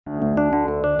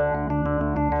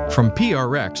From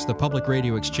PRX, the Public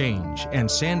Radio Exchange, and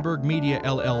Sandberg Media,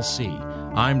 LLC,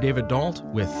 I'm David Dault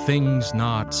with Things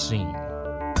Not Seen.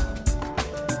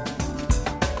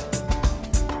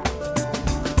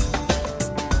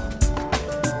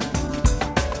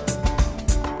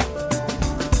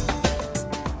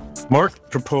 Mark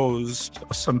proposed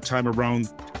sometime around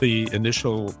the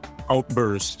initial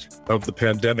outburst of the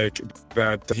pandemic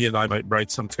that he and I might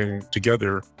write something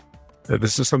together.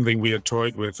 This is something we had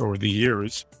toyed with over the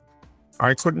years.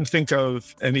 I couldn't think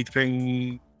of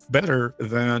anything better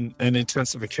than an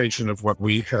intensification of what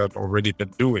we had already been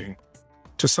doing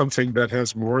to something that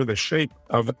has more the shape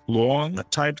of long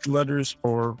typed letters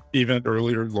or even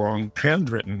earlier long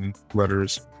handwritten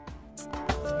letters.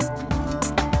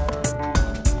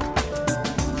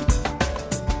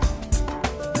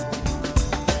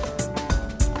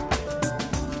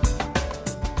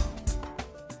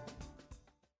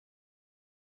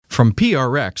 From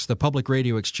PRX, the Public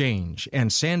Radio Exchange,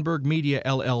 and Sandberg Media,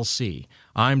 LLC,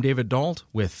 I'm David Dault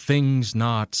with Things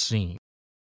Not Seen.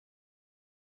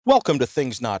 Welcome to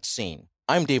Things Not Seen.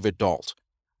 I'm David Dault.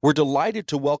 We're delighted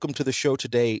to welcome to the show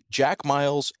today Jack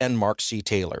Miles and Mark C.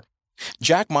 Taylor.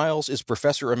 Jack Miles is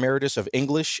Professor Emeritus of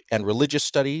English and Religious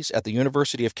Studies at the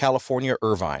University of California,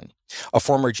 Irvine. A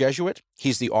former Jesuit,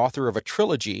 he's the author of a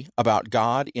trilogy about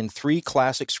God in 3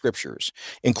 classic scriptures,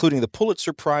 including the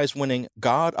Pulitzer Prize-winning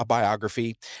God, a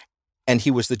Biography, and he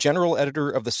was the general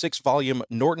editor of the 6-volume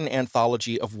Norton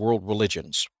Anthology of World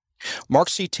Religions. Mark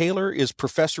C. Taylor is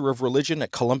Professor of Religion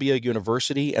at Columbia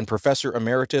University and Professor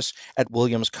Emeritus at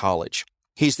Williams College.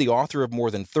 He's the author of more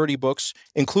than 30 books,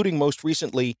 including most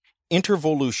recently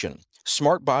Intervolution,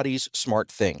 Smart Bodies,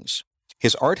 Smart Things.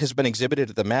 His art has been exhibited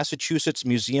at the Massachusetts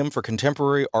Museum for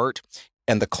Contemporary Art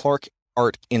and the Clark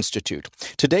Art Institute.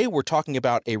 Today we're talking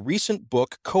about a recent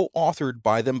book co-authored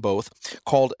by them both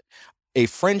called A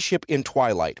Friendship in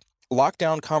Twilight,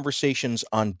 Lockdown Conversations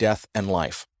on Death and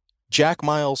Life. Jack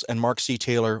Miles and Mark C.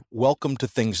 Taylor, welcome to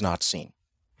Things Not Seen.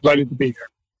 Delighted to be here.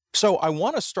 So I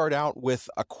want to start out with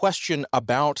a question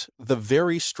about the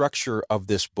very structure of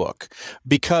this book,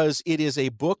 because it is a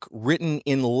book written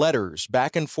in letters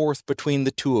back and forth between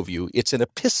the two of you. It's an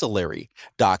epistolary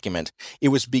document. It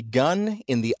was begun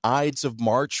in the Ides of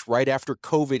March right after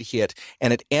COVID hit,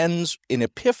 and it ends in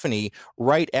Epiphany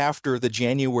right after the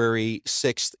January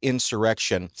 6th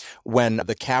insurrection when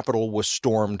the Capitol was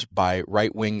stormed by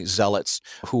right-wing zealots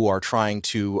who are trying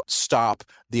to stop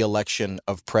the election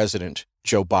of President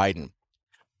Joe Biden.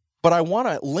 But I want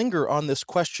to linger on this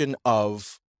question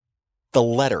of the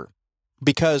letter,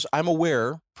 because I'm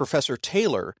aware, Professor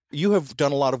Taylor, you have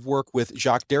done a lot of work with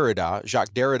Jacques Derrida.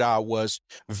 Jacques Derrida was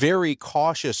very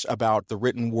cautious about the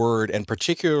written word, and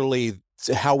particularly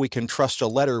how we can trust a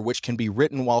letter which can be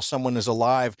written while someone is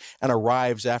alive and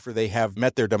arrives after they have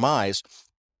met their demise.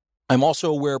 I'm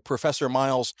also aware, Professor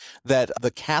Miles, that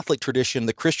the Catholic tradition,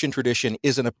 the Christian tradition,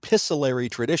 is an epistolary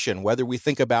tradition, whether we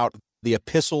think about the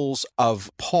epistles of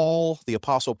Paul, the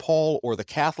Apostle Paul, or the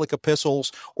Catholic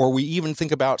epistles, or we even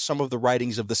think about some of the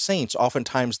writings of the saints.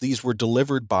 Oftentimes these were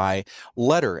delivered by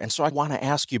letter. And so I want to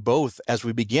ask you both as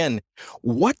we begin,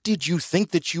 what did you think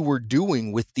that you were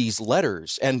doing with these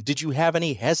letters? And did you have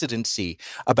any hesitancy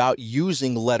about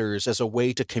using letters as a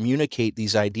way to communicate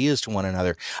these ideas to one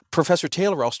another? Professor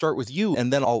Taylor, I'll start with you,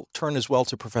 and then I'll turn as well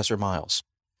to Professor Miles.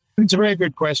 It's a very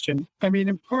good question. I mean,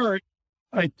 in part,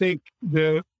 I think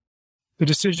the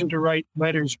decision to write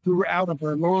letters grew out of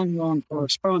our long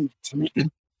correspondence. I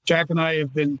mean, Jack and I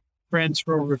have been friends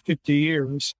for over 50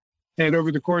 years. And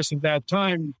over the course of that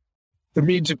time, the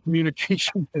means of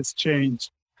communication has changed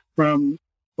from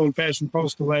old-fashioned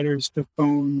postal letters to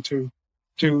phone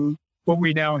to what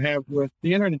we now have with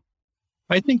the internet.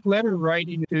 I think letter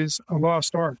writing is a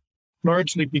lost art,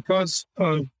 largely because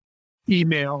of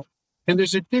email. And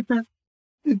there's a different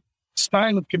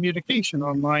style of communication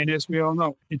online, as we all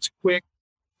know. It's quick.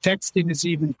 Texting is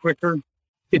even quicker.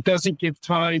 It doesn't give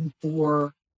time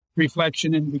for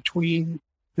reflection in between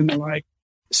and the like.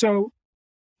 So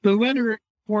the letter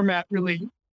format really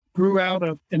grew out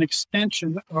of an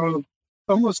extension of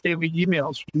almost daily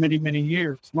emails for many, many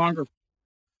years, longer.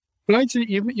 But I'd say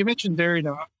you mentioned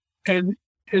Derrida, and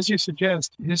as you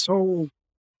suggest, his whole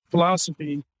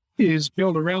philosophy is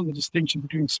built around the distinction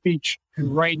between speech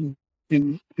and writing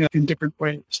in different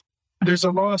ways. There's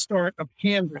a lost art of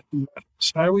handwritten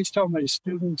letters. I always tell my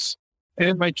students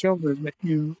and my children that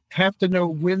you have to know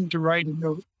when to write a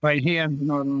note by hand,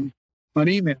 not on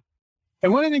email.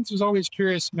 And one of the things I was always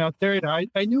curious about Derrida,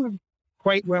 I knew him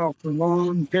quite well for a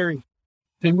long period,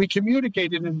 and we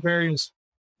communicated in various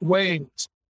ways.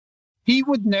 He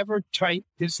would never type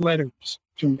his letters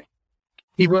to me.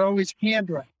 He would always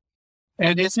handwrite.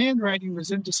 and his handwriting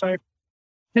was indecipherable.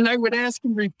 And I would ask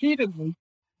him repeatedly,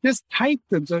 just type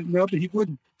them, so, but he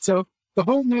wouldn't. So the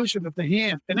whole notion of the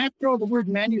hand, and after all, the word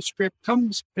manuscript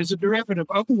comes as a derivative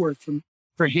of the word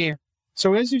for hand.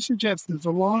 So as you suggest, there's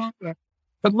a long,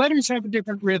 but letters have a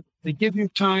different rhythm. They give you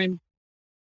time,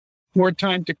 more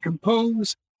time to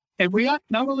compose. And we ought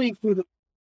not only include,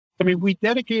 we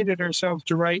dedicated ourselves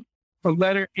to write a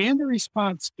letter and a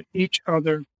response to each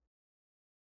other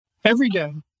every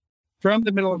day from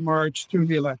the middle of March through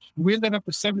the election. We ended up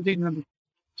with 1,700.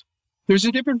 There's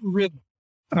a different rhythm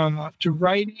to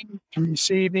writing, to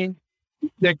receiving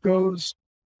that goes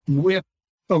with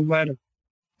the letter.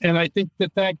 And I think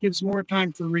that gives more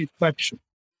time for reflection.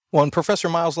 Well, and Professor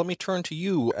Miles, let me turn to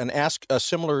you and ask a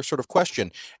similar sort of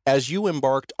question. As you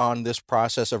embarked on this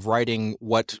process of writing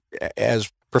what,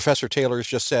 as Professor Taylor has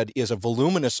just said, is a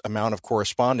voluminous amount of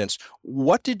correspondence,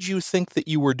 what did you think that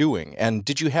you were doing? And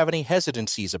did you have any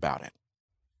hesitancies about it?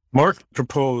 Mark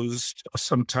proposed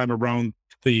sometime around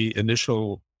the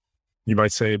initial, you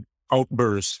might say,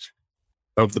 outburst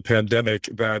of the pandemic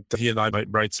that he and I might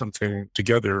write something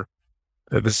together.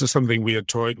 This is something we had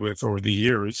toyed with over the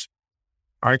years.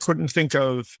 I couldn't think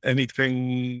of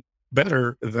anything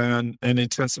better than an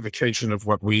intensification of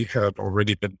what we had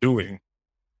already been doing.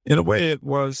 In a way, it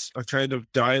was a kind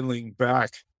of dialing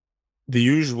back the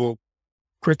usual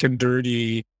quick and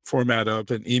dirty format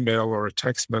of an email or a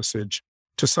text message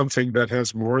to something that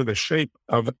has more the shape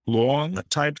of long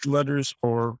typed letters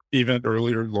or even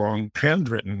earlier long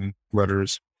handwritten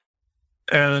letters.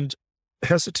 And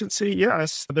hesitancy,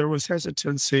 yes, there was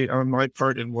hesitancy on my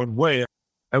part in one way.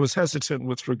 I was hesitant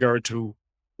with regard to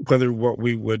whether what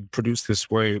we would produce this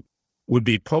way would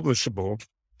be publishable.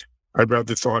 I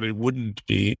rather thought it wouldn't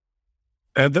be.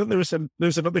 And then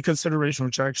there's another consideration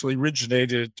which actually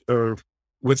originated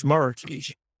with Mark.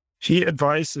 He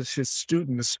advises his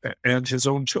students and his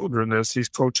own children as he's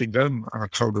coaching them on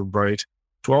how to write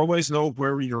to always know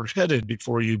where you're headed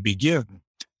before you begin.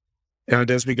 And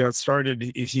as we got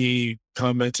started, he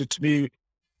commented to me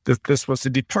that this was a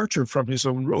departure from his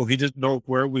own rule. He didn't know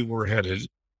where we were headed.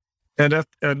 And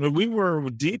we were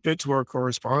deep into our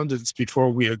correspondence before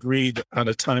we agreed on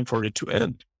a time for it to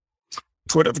end. It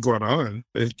could have gone on.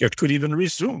 It could even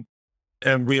resume.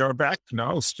 And we are back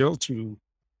now still to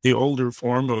the older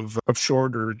form of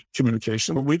shorter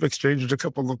communication. We've exchanged a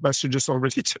couple of messages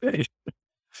already today.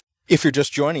 If you're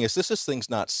just joining us, this is Things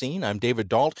Not Seen. I'm David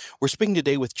Dault. We're speaking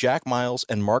today with Jack Miles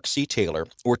and Mark C. Taylor.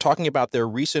 We're talking about their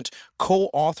recent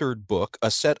co-authored book,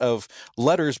 a set of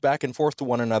letters back and forth to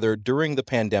one another during the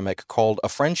pandemic called A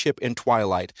Friendship in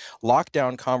Twilight,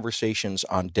 Lockdown Conversations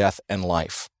on Death and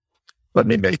Life. Let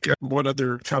me make one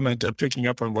other comment, picking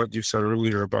up on what you said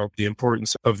earlier about the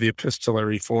importance of the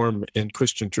epistolary form in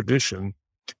Christian tradition.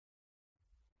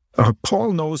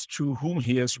 Paul knows to whom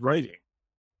he is writing.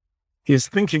 He is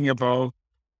thinking about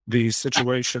the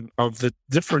situation of the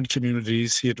different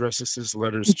communities he addresses his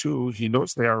letters to. He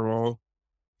knows they are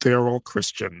all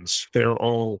Christians. They are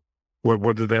all,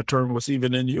 whether that term was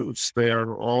even in use, they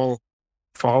are all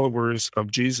followers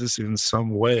of Jesus in some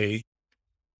way.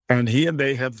 And he and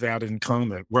they have that in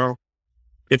common. Well,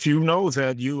 if you know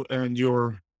that you and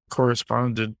your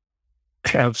correspondent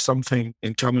have something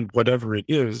in common, whatever it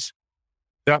is,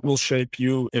 that will shape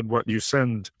you in what you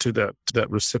send to that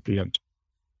recipient.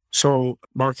 So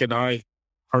Mark and I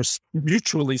are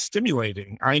mutually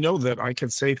stimulating. I know that I can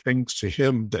say things to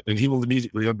him and he will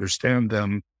immediately understand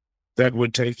them that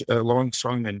would take a long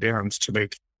song and dance to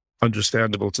make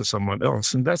understandable to someone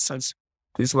else. In that sense,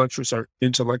 these lectures are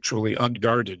intellectually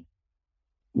unguarded.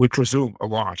 We presume a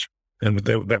lot, and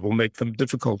that will make them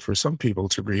difficult for some people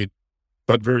to read,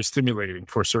 but very stimulating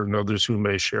for certain others who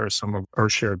may share some of our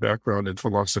shared background in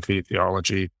philosophy,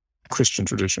 theology, Christian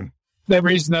tradition. That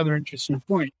raises another interesting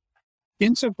point.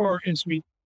 Insofar as we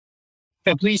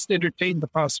at least entertained the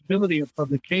possibility of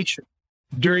publication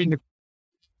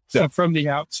from the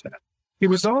outset, it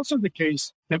was also the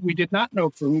case that we did not know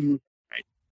for whom we were writing.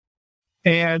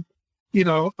 And,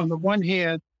 on the one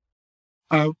hand,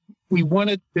 we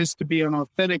wanted this to be an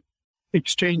authentic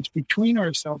exchange between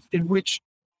ourselves in which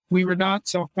we were not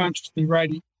self-consciously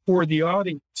writing for the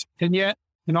audience. And yet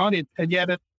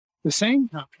at the same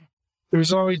time,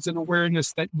 there's always an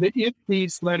awareness that if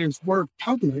these letters were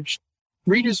published,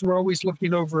 readers were always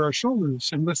looking over our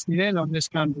shoulders and listening in on this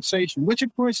conversation, which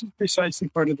of course is precisely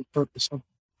part of the purpose of it.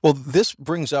 Well, this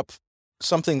brings up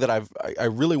something that I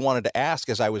really wanted to ask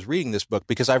as I was reading this book,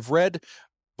 because I've read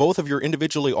both of your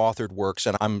individually authored works,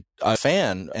 and I'm a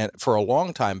fan for a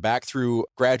long time back through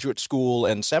graduate school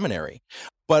and seminary.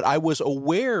 But I was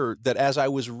aware that as I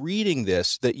was reading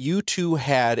this, that you two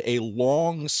had a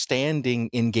long-standing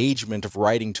engagement of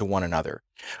writing to one another.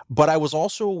 But I was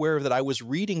also aware that I was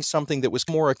reading something that was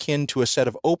more akin to a set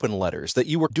of open letters, that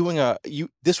you were doing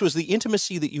this was the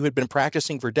intimacy that you had been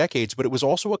practicing for decades, but it was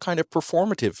also a kind of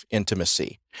performative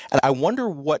intimacy. And I wonder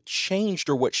what changed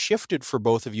or what shifted for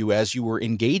both of you as you were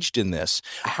engaged in this,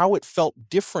 how it felt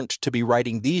different to be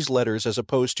writing these letters as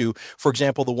opposed to, for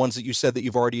example, the ones that you said that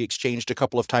you've already exchanged a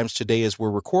couple of times today as we're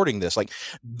recording this. Like,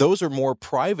 those are more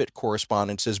private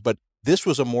correspondences, but this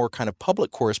was a more kind of public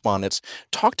correspondence.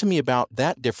 Talk to me about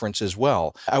that difference as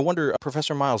well. I wonder,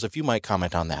 Professor Miles, if you might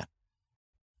comment on that.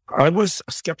 I was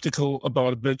skeptical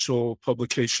about eventual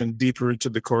publication deeper into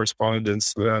the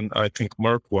correspondence than I think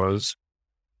Mark was.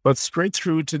 But straight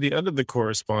through to the end of the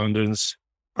correspondence,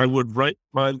 I would write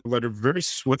my letter very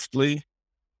swiftly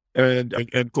and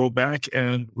go back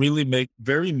and really make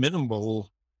very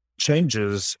minimal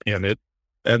changes in it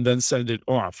and then send it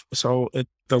off. So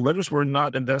the letters were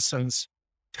not, in that sense,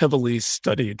 heavily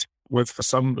studied with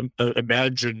some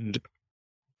imagined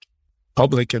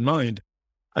public in mind.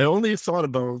 I only thought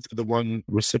about the one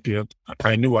recipient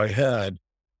I knew I had.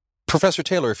 Professor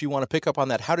Taylor, if you want to pick up on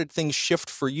that, how did things shift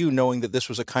for you knowing that this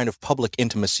was a kind of public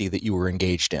intimacy that you were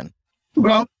engaged in?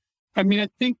 Well, I mean, I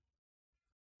think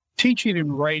teaching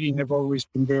and writing have always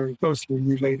been very closely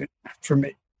related for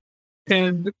me.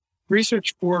 And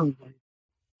research for writing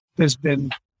has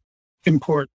been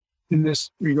important in this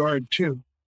regard, too.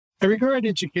 I regard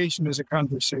education as a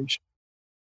conversation.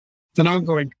 It's an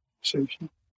ongoing conversation.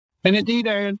 And indeed,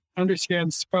 I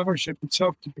understand scholarship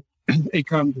itself to be a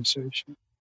conversation.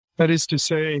 That is to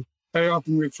say, I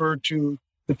often refer to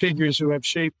the figures who have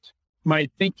shaped my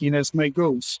thinking as my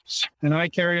ghosts. And I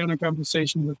carry on a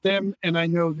conversation with them, and I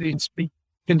know they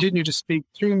continue to speak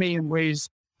through me in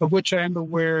ways of which I am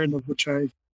aware and of which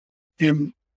I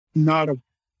am not aware.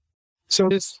 So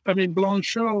Maurice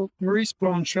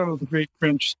Blanchot, the great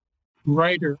French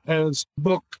writer, has a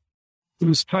book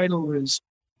whose title is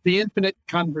The Infinite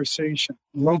Conversation,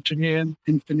 L'Entretien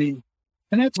Infini.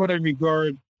 And that's what I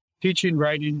regard teaching,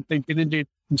 writing, thinking, indeed,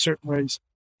 in certain ways,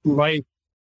 life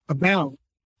about.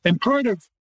 And part of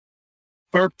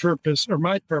our purpose, or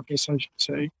my purpose, I should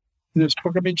say, in this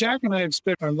book, I mean, Jack and I have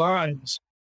spent our lives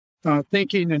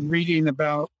thinking and reading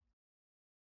about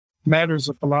matters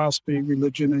of philosophy,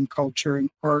 religion, and culture, and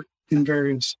art in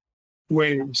various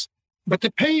ways. But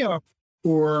the payoff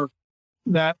for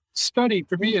that study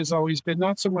for me has always been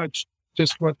not so much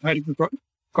just what Heidegger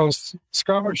calls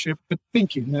scholarship, but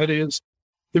thinking. That is,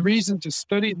 the reason to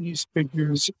study these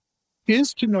figures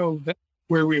is to know that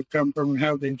where we've come from and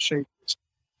how they've shaped us.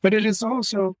 But it is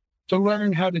also to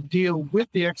learn how to deal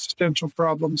with the existential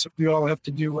problems that we all have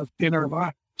to deal with in our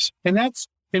lives. And that's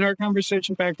in our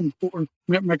conversation back and forth,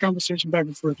 my conversation back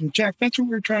and forth with Jack, that's what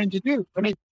we're trying to do. I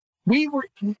mean,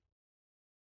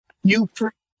 you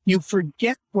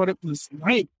forget what it was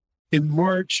like in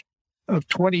March of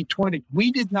 2020.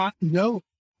 We did not know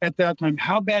at that time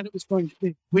how bad it was going to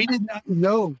be. We did not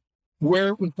know where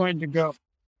it was going to go,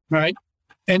 right?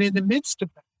 And in the midst of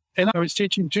that, and I was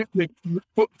teaching the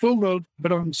full load,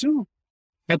 but on Zoom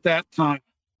at that time,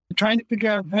 trying to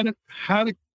figure out how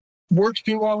to work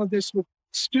through all of this with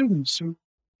students who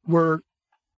were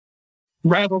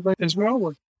rattled as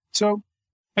well. So,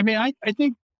 I mean, I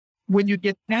think when you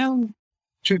get down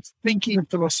to thinking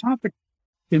philosophically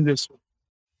in this way,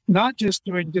 not just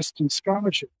doing distance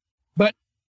scholarship, but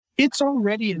it's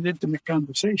already an intimate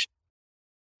conversation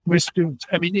with students.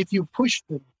 I mean, if you push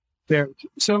them there.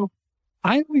 So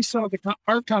I always saw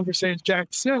our conversation, Jack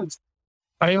says,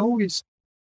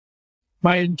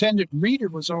 my intended reader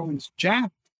was always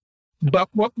Jack. But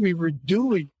what we were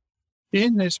doing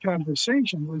in this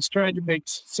conversation was trying to make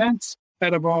sense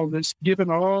out of all this,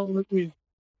 given all that we've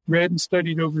read and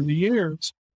studied over the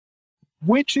years,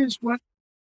 which is what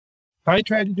I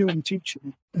try to do in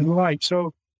teaching and life.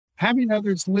 So having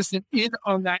others listen in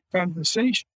on that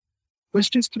conversation was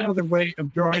just another way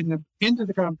of drawing them into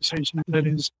the conversation that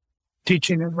is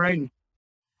teaching and writing.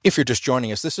 If you're just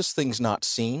joining us, this is Things Not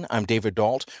Seen. I'm David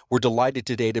Dault. We're delighted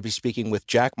today to be speaking with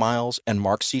Jack Miles and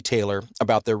Mark C. Taylor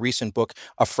about their recent book,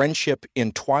 A Friendship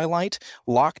in Twilight,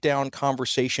 Lockdown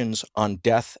Conversations on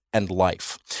Death and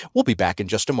Life. We'll be back in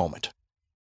just a moment.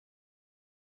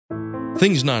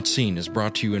 Things Not Seen is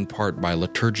brought to you in part by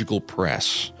Liturgical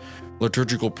Press.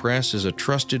 Liturgical Press is a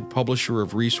trusted publisher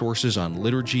of resources on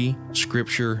liturgy,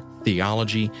 scripture,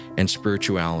 theology, and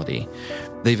spirituality.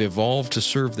 They've evolved to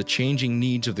serve the changing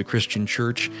needs of the Christian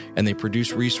church, and they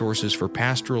produce resources for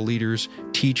pastoral leaders,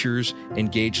 teachers,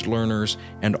 engaged learners,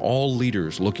 and all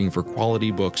leaders looking for quality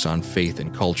books on faith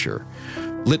and culture.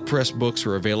 Lit Press books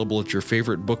are available at your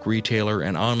favorite book retailer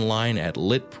and online at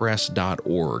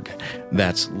litpress.org.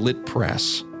 That's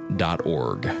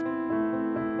litpress.org.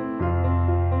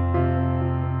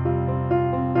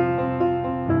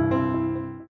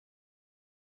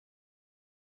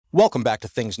 Welcome back to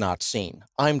Things Not Seen.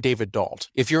 I'm David Dault.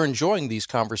 If you're enjoying these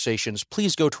conversations,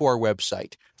 please go to our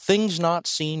website,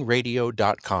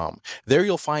 thingsnotseenradio.com. There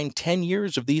you'll find 10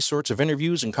 years of these sorts of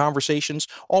interviews and conversations,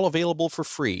 all available for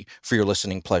free for your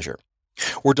listening pleasure.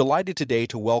 We're delighted today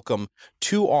to welcome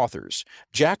two authors,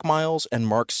 Jack Miles and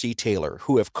Mark C. Taylor,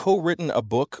 who have co-written a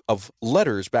book of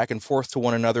letters back and forth to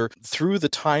one another through the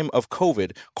time of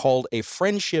COVID called A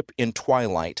Friendship in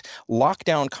Twilight,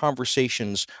 Lockdown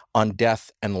Conversations on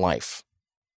Death and Life.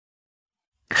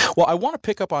 Well, I want to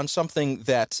pick up on something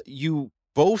that you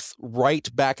both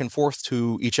write back and forth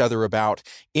to each other about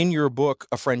in your book,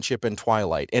 A Friendship in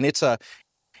Twilight. And it's a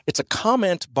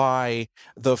comment by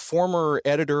the former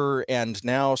editor and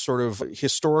now sort of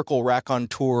historical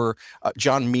raconteur,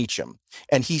 Jon Meacham.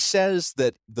 And he says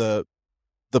that the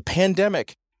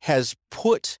pandemic has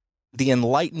put the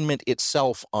Enlightenment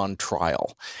itself on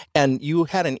trial. And you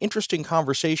had an interesting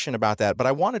conversation about that, but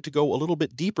I wanted to go a little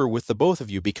bit deeper with the both of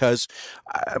you because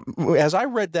as I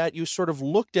read that, you sort of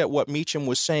looked at what Meacham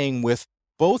was saying with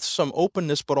both some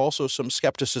openness, but also some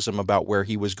skepticism about where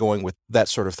he was going with that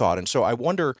sort of thought. And so I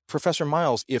wonder, Professor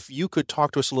Miles, if you could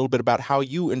talk to us a little bit about how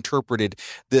you interpreted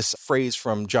this phrase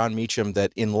from Jon Meacham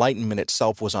that Enlightenment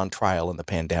itself was on trial in the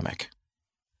pandemic.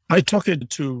 I took it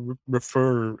to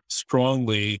refer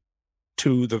strongly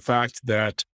to the fact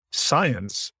that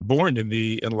science, born in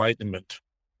the Enlightenment,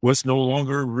 was no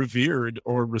longer revered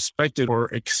or respected or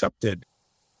accepted.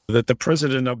 That the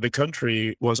president of the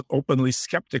country was openly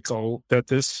skeptical that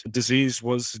this disease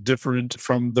was different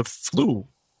from the flu.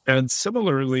 And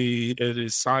similarly, it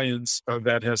is science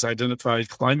that has identified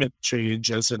climate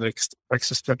change as an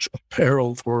existential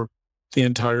peril for the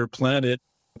entire planet.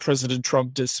 President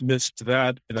Trump dismissed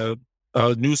that in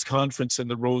a news conference in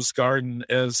the Rose Garden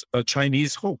as a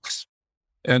Chinese hoax.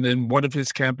 And in one of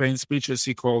his campaign speeches,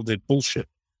 he called it bullshit.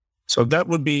 So that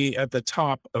would be at the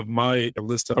top of my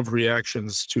list of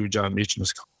reactions to Jon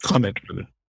Meacham's comment.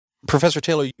 Professor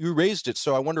Taylor, you raised it,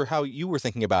 so I wonder how you were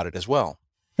thinking about it as well.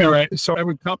 All right. So I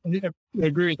would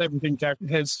agree with everything Jack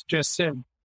has just said,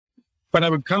 but I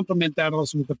would complement that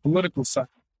also with the political side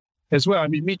as well. I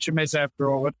mean, Meacham is,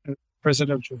 after all, a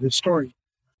presidential historian.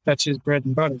 That's his bread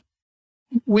and butter.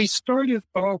 We started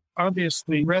off,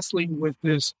 obviously, wrestling with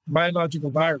this biological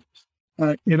virus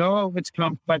in all of its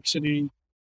complexity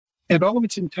and all of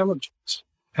its intelligence,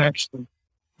 actually.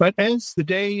 But as the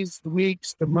days, the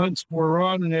weeks, the months wore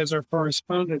on, and as our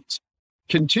correspondence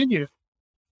continued,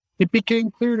 it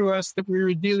became clear to us that we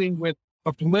were dealing with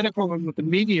a political and with the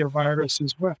media virus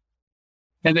as well,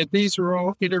 and that these are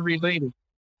all interrelated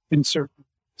in certain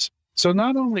ways. So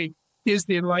not only is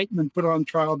the Enlightenment put on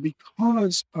trial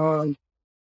because of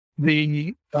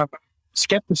the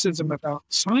skepticism about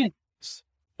science,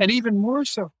 and even more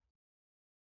so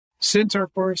since our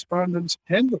correspondence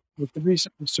ended with the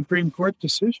recent Supreme Court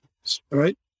decisions,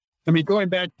 right? I mean, going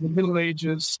back to the Middle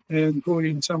Ages and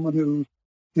quoting someone who,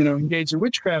 engaged in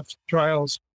witchcraft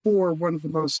trials for one of the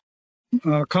most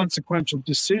consequential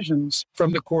decisions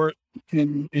from the court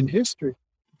in history.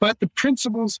 But the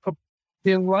principles of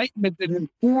the Enlightenment that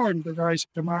informed the rise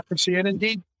of democracy and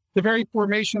indeed the very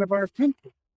formation of our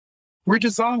country were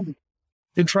dissolving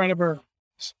in front of our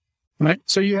eyes, right?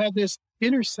 So you had this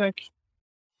intersection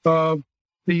of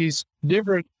these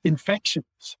different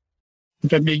infections,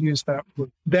 if I may use that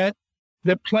word, that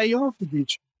play off of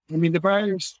each other. I mean, the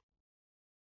virus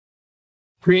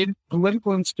created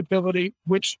political instability,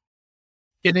 which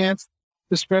enhanced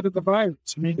the spread of the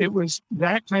virus. I mean, it was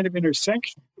that kind of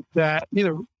intersection that,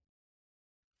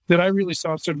 that I really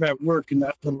saw sort of at work in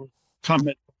that little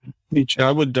comment.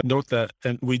 I would note that,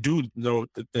 and we do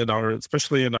note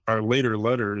especially in our later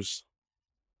letters,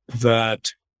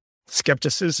 that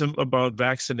skepticism about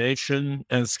vaccination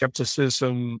and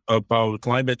skepticism about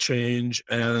climate change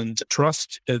and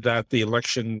trust that the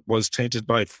election was tainted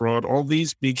by fraud, all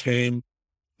these became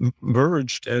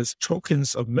merged as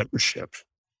tokens of membership,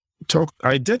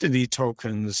 identity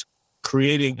tokens,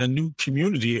 creating a new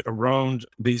community around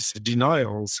these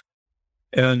denials.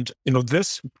 And,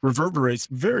 this reverberates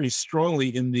very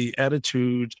strongly in the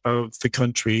attitude of the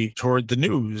country toward the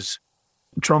news.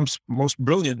 Trump's most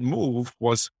brilliant move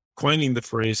was coining the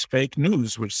phrase fake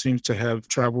news, which seems to have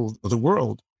traveled the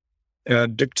world.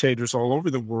 And dictators all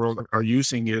over the world are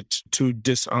using it to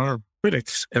disarm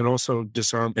critics and also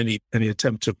disarm any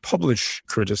attempt to publish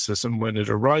criticism when it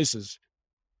arises.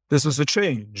 This is a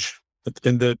change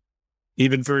in that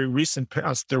even very recent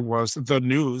past, there was the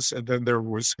news, and then there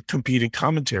was competing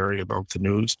commentary about the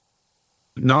news.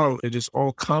 Now it is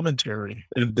all commentary,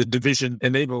 and the division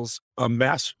enables a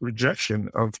mass rejection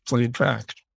of plain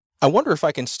fact. I wonder if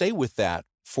I can stay with that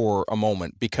for a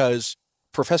moment, because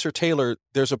Professor Taylor,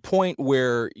 there's a point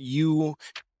where you're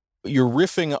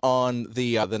riffing on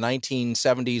the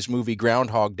 1970s movie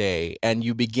Groundhog Day, and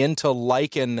you begin to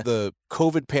liken the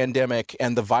COVID pandemic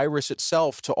and the virus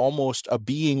itself to almost a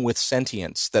being with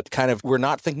sentience, that kind of, we're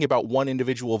not thinking about one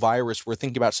individual virus, we're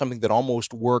thinking about something that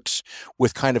almost works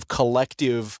with kind of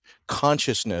collective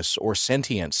consciousness or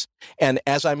sentience. And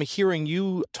as I'm hearing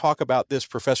you talk about this,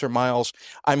 Professor Miles,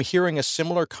 I'm hearing a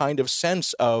similar kind of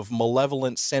sense of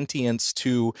malevolent sentience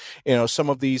to, some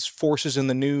of these forces in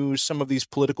the news, some of these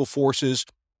political forces.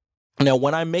 Now,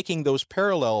 when I'm making those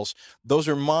parallels, those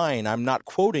are mine. I'm not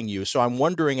quoting you. So I'm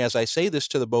wondering, as I say this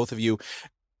to the both of you,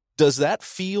 does that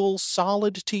feel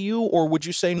solid to you? Or would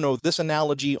you say, no, this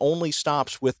analogy only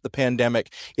stops with the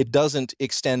pandemic, it doesn't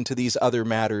extend to these other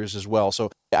matters as well? So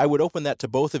I would open that to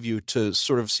both of you to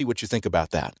sort of see what you think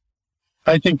about that.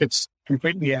 I think it's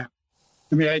completely apt.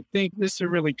 I mean, I think this is a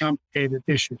really complicated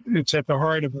issue. It's at the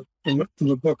heart of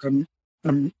the book I'm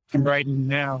writing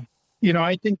now.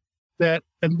 I think that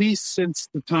at least since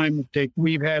the time of Descartes,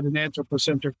 we've had an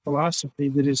anthropocentric philosophy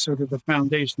that is sort of the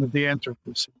foundation of the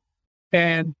Anthropocene.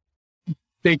 And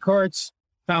Descartes'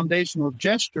 foundational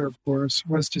gesture, of course,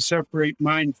 was to separate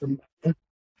mind from matter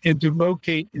and to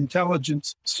locate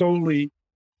intelligence solely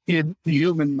in the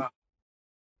human mind,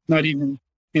 not even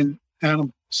in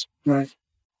animals, right?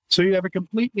 So you have a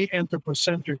completely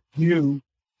anthropocentric view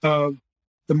of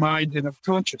the mind and of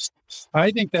consciousness. I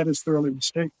think that is thoroughly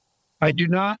mistaken.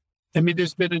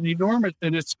 There's been an enormous,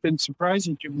 and it's been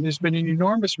surprising to me, there's been an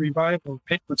enormous revival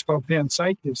of what's called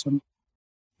panpsychism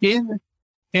in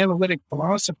analytic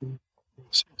philosophy.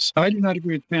 I do not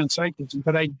agree with panpsychism,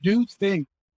 but I do think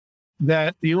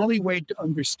that the only way to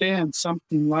understand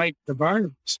something like the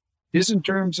virus is in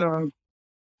terms of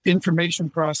information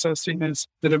processing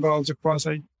that involves a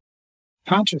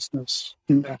quasi-consciousness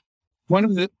in that. One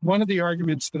of the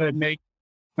arguments that I make,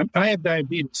 I have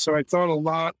diabetes, so I thought a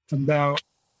lot about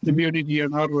immunity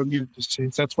and autoimmune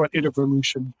disease. That's what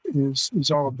Introvolution is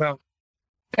all about.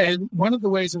 And one of the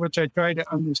ways in which I try to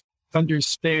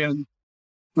understand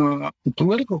the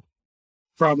political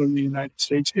problem in the United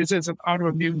States is as an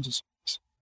autoimmune disease.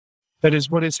 That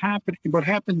is, what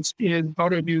happens in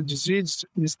autoimmune disease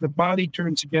is the body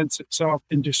turns against itself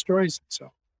and destroys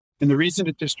itself. And the reason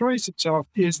it destroys itself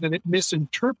is that it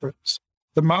misinterprets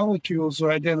the molecules that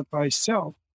identify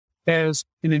self as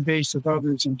an invasive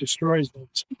others and destroys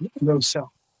those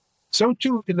cells. So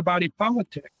too in the body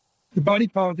politic. The body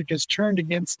politic has turned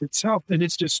against itself and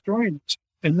it's destroying it.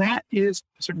 And that is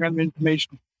a certain kind of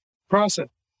information process.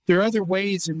 There are other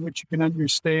ways in which you can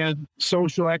understand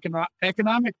social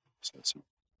economic processes.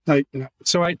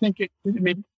 So I think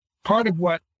part of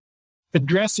what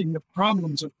addressing the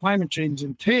problems of climate change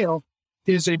entail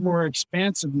is a more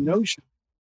expansive notion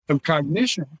of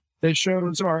cognition that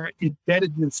shows our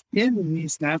embeddedness in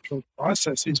these natural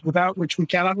processes without which we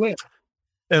cannot live.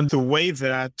 And the way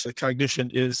that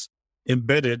cognition is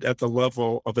embedded at the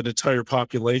level of an entire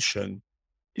population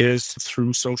is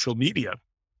through social media,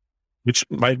 which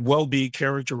might well be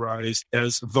characterized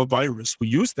as the virus. We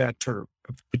use that term.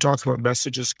 We talk about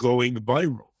messages going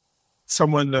viral.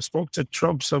 Someone spoke to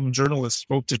Trump, some journalist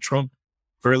spoke to Trump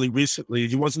fairly recently.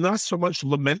 He was not so much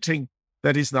lamenting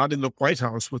that he's not in the White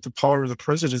House with the power of the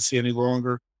presidency any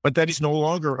longer, but that he's no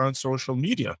longer on social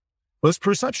media. Well, his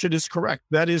perception is correct.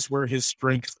 That is where his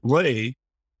strength lay.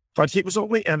 But it was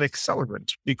only an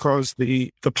accelerant because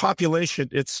the population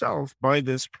itself, by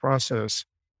this process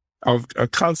of a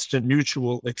constant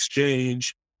mutual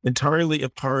exchange, entirely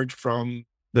apart from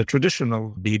the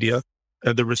traditional media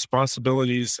and the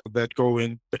responsibilities that go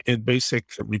in basic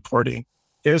reporting,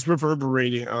 is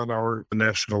reverberating on our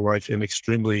national life in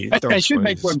extremely I should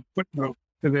make one footnote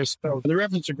to this, though. The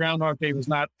reference to Groundhog Day was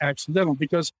not accidental,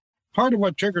 because part of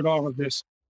what triggered all of this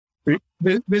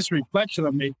reflection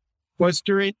on me was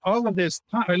during all of this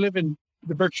time. I live in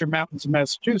the Berkshire Mountains of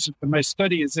Massachusetts, and my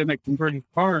study is in a converted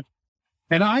farm.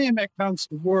 And I am at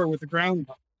constant war with a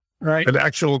groundhog, right? An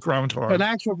actual groundhog. An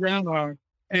actual groundhog.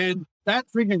 And that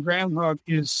freaking groundhog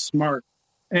is smart.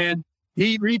 And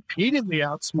he repeatedly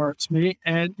outsmarts me.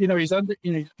 And, he's under,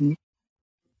 he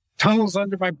tunnels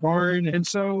under my barn. And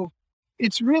so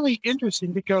it's really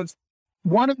interesting because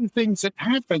one of the things that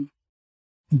happened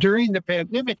during the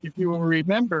pandemic, if you will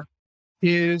remember,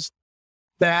 is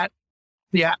that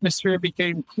the atmosphere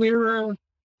became clearer,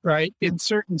 right? In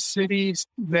certain cities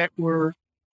where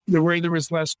there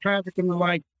was less traffic and the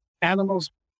like.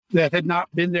 animals that had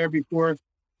not been there before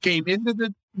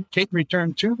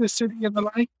returned to the city and the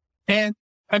like. And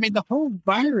I mean, the whole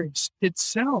virus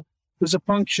itself was a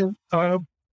function of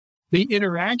the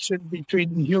interaction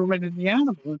between the human and the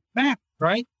animal, in fact,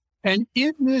 right? And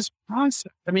in this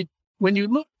process, I mean, when you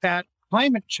look at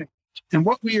climate change and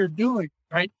what we are doing,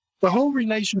 right, the whole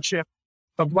relationship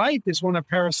of life is one of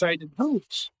parasite and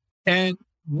host. And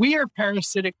we are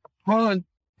parasitic upon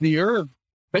the earth.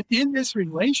 But in this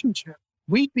relationship,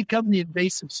 we become the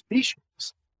invasive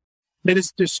species that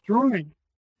is destroying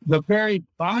the very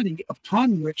body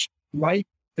upon which life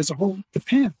as a whole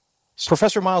depends.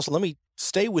 Professor Miles, let me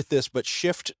stay with this, but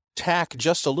shift tack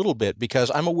just a little bit,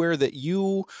 because I'm aware that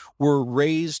you were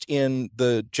raised in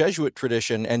the Jesuit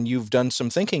tradition and you've done some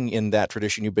thinking in that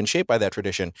tradition. You've been shaped by that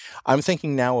tradition. I'm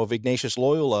thinking now of Ignatius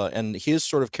Loyola and his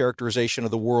sort of characterization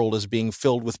of the world as being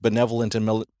filled with benevolent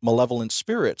and malevolent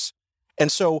spirits.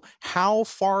 And so how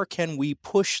far can we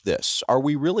push this? Are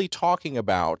we really talking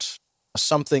about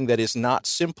something that is not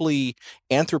simply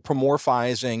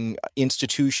anthropomorphizing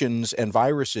institutions and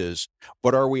viruses,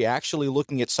 but are we actually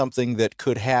looking at something that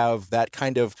could have that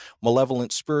kind of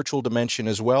malevolent spiritual dimension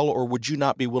as well, or would you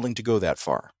not be willing to go that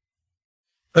far?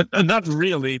 Not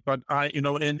really, but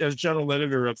and as general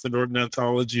editor of the Northern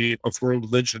Anthology of World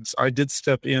Religions, I did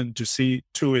step in to see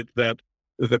to it that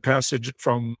the passage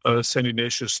from St.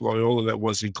 Ignatius Loyola that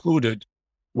was included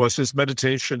was his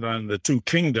meditation on the two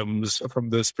kingdoms from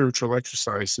the spiritual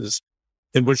exercises,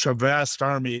 in which a vast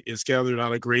army is gathered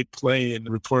on a great plain,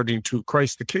 reporting to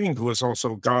Christ the King, who is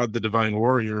also God, the divine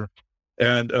warrior,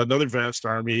 and another vast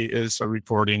army is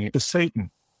reporting to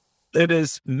Satan. It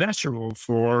is natural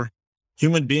for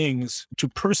human beings to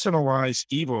personalize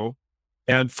evil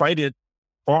and fight it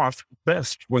off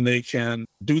best when they can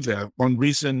do that. One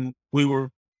reason we were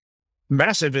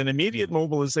massive in immediate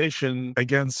mobilization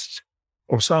against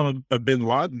Osama bin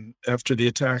Laden after the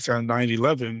attack on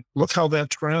 9/11, look how that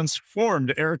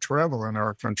transformed air travel in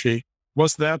our country,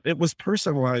 was that it was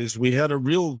personalized. We had a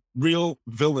real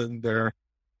villain there.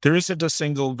 There isn't a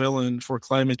single villain for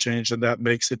climate change, and that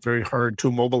makes it very hard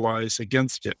to mobilize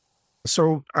against it.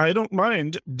 So I don't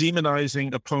mind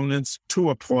demonizing opponents to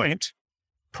a point,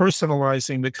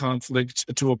 personalizing the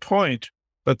conflict to a point,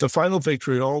 but the final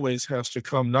victory always has to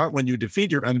come not when you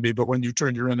defeat your enemy, but when you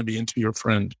turn your enemy into your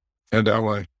friend and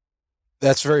ally.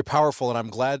 That's very powerful, and I'm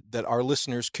glad that our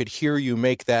listeners could hear you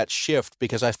make that shift,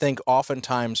 because I think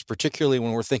oftentimes, particularly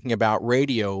when we're thinking about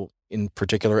radio, in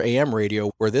particular AM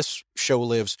radio, where this show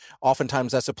lives,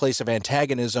 oftentimes that's a place of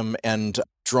antagonism and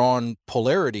drawn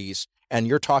polarities, and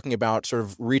you're talking about sort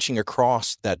of reaching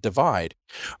across that divide.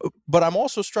 But I'm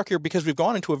also struck here because we've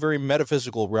gone into a very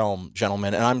metaphysical realm,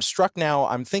 gentlemen, and I'm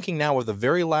thinking now of the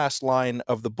very last line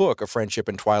of the book, A Friendship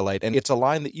in Twilight, and it's a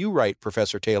line that you write,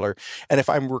 Professor Taylor, and if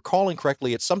I'm recalling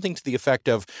correctly, it's something to the effect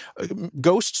of,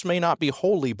 ghosts may not be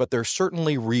holy, but they're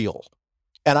certainly real.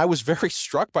 And I was very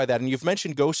struck by that. And you've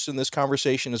mentioned ghosts in this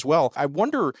conversation as well. I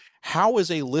wonder how, as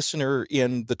a listener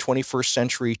in the 21st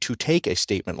century, to take a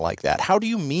statement like that. How do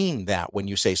you mean that when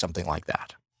you say something like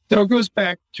that? So it goes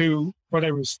back to what I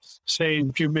was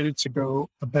saying a few minutes ago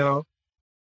about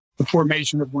the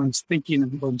formation of one's thinking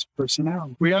and one's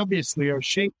personality. We obviously are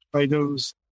shaped by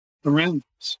those around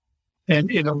us. And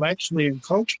intellectually and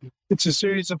culturally, it's a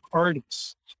series of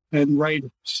artists and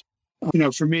writers.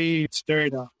 For me, it's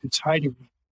Derrida, it's Heidegger,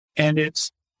 and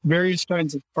it's various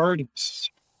kinds of artists.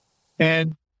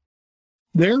 And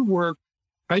their work,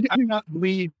 I do not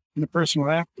believe in a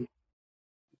personal afterlife,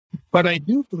 but I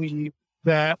do believe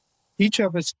that each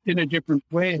of us, in a different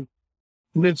way,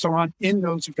 lives on in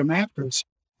those who come after us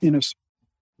in us.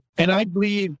 And I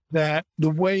believe that the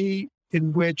way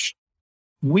in which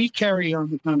we carry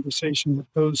on the conversation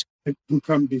with those who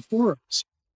come before us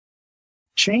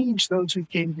change those who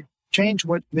came before. Change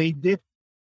what they did.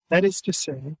 That is to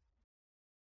say,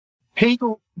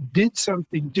 Hegel did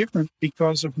something different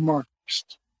because of Marx.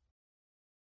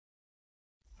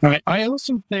 Right? I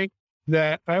also think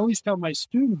that I always tell my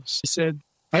students, I said,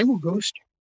 I will ghost you.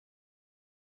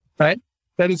 Right?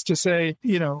 That is to say,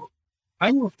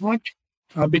 I will haunt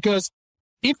you. Because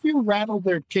if you rattle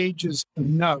their cages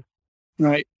enough,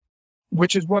 right,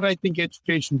 which is what I think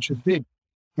education should be,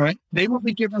 right? They will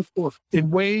be given forth in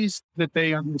ways that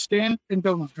they understand and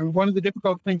don't. And one of the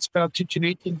difficult things about teaching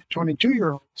 18 to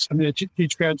 22-year-olds, I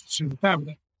teach graduate students now,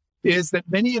 is that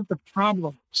many of the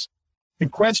problems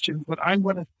and questions that I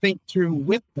want to think through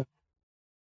with them,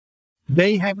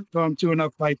 they haven't gone through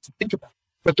enough life to think about.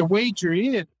 But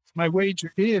my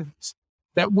wager is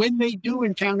that when they do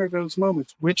encounter those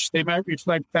moments, which they might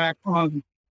reflect back on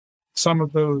some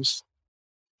of those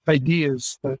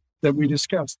ideas that we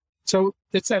discussed, So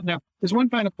it's that. Now, there's one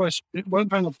final question, one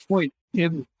final point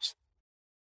in this.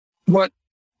 What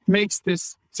makes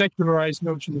this secularized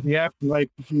notion of the afterlife,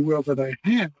 if you will, that I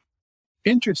have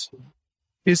interesting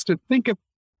is to think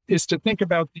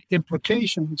about the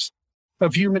implications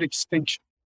of human extinction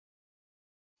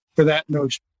for that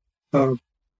notion of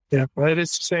death. That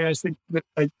is to say, I think that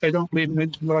I don't believe in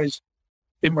individualized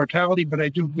immortality, but I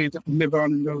do believe that we live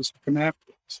on in those who come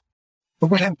after us. But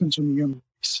what happens when the human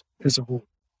race as a whole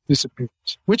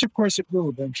disappears? Which, of course, it will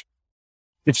eventually.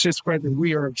 It's just whether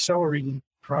we are accelerating the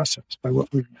process by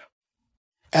what we know.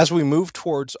 As we move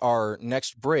towards our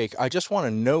next break, I just want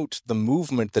to note the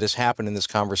movement that has happened in this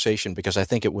conversation because I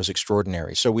think it was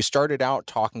extraordinary. So we started out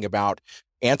talking about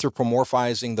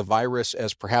anthropomorphizing the virus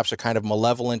as perhaps a kind of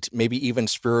malevolent, maybe even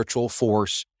spiritual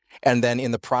force. And then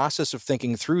in the process of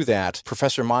thinking through that,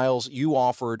 Professor Miles, you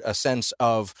offered a sense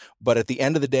of, but at the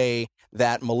end of the day,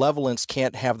 that malevolence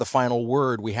can't have the final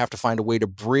word. We have to find a way to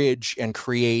bridge and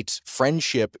create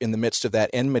friendship in the midst of that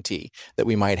enmity that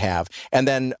we might have. And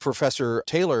then, Professor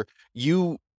Taylor,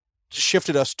 you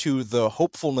shifted us to the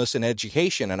hopefulness in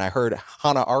education. And I heard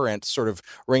Hannah Arendt sort of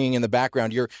ringing in the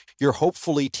background. You're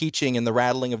hopefully teaching in the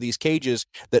rattling of these cages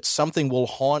that something will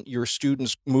haunt your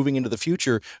students moving into the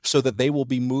future so that they will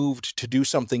be moved to do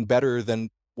something better than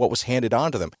what was handed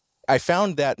on to them. I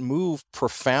found that move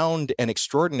profound and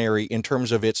extraordinary in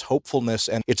terms of its hopefulness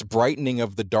and its brightening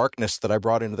of the darkness that I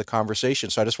brought into the conversation.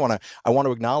 So I want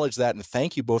to acknowledge that and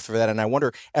thank you both for that. And I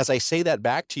wonder, as I say that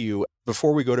back to you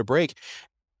before we go to break,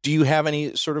 do you have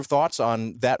any sort of thoughts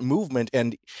on that movement?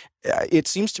 And it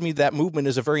seems to me that movement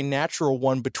is a very natural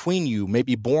one between you,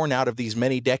 maybe born out of these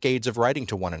many decades of writing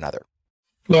to one another.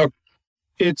 Look,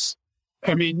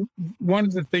 one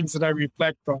of the things that I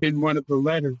reflect on in one of the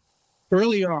letters,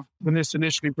 early on, when this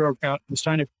initially broke out, I was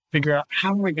trying to figure out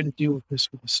how am I going to deal with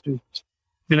this with the students.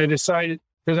 And I decided,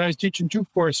 because I was teaching two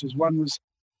courses, one was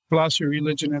philosophy of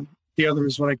religion and the other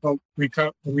is what I call the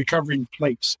recovering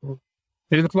place.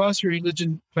 In the philosophy of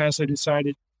religion class, I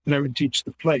decided that I would teach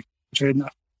the plague, which I had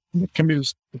not.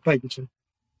 Camus, the plague.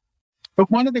 But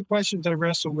one of the questions I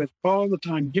wrestle with all the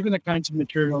time, given the kinds of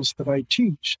materials that I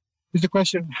teach, is the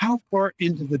question of how far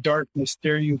into the darkness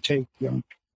dare you take young people?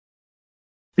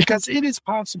 Because it is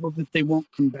possible that they won't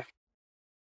come back.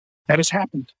 That has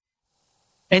happened.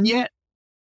 And yet,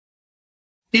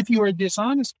 if you are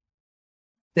dishonest,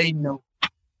 they know.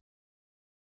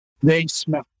 They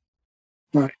smell.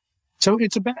 Right. So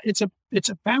it's a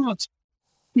balance.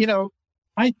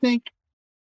 I think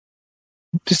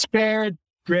despair,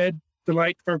 dread,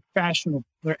 delight are fashionable.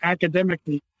 They're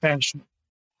academically fashionable.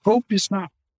 Hope is not.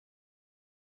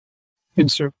 In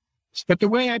circles. But the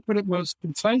way I put it most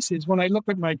concisely is when I look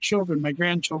at my children, my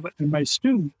grandchildren, and my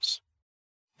students,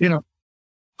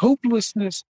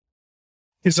 hopelessness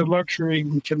is a luxury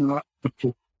we cannot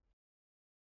afford.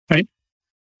 Right?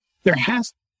 You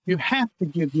have to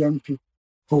give young people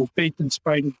hope, faith in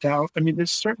spite of doubt. There's a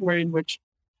certain way in which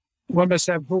one must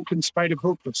have hope in spite of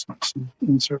hopelessness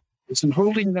in certain ways, and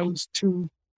holding those two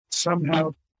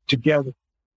somehow together.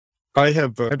 I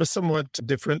have a somewhat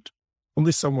different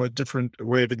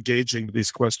way of engaging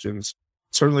these questions.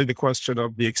 Certainly the question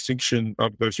of the extinction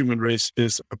of the human race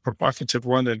is a provocative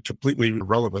one and completely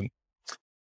irrelevant.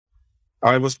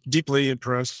 I was deeply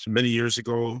impressed many years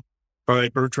ago by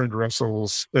Bertrand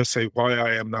Russell's essay, Why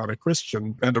I Am Not a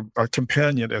Christian, and a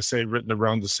companion essay written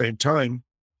around the same time.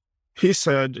 He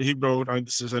wrote,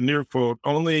 this is a near quote,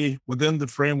 only within the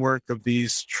framework of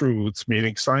these truths,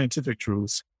 meaning scientific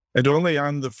truths, and only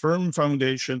on the firm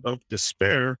foundation of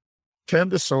despair can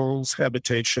the soul's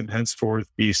habitation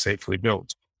henceforth be safely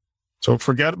built. So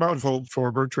forget about hope.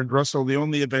 For Bertrand Russell, the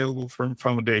only available firm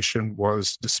foundation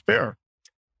was despair.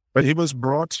 But he was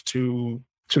brought to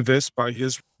this by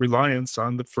his reliance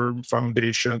on the firm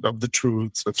foundation of the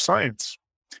truths of science.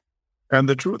 And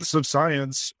the truths of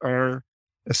science are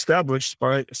established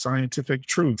by scientific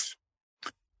truth.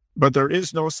 But there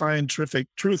is no scientific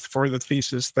truth for the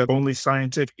thesis that only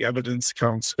scientific evidence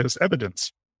counts as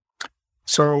evidence.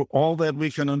 So all that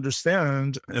we can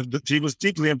understand, he was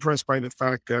deeply impressed by the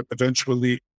fact that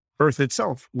eventually Earth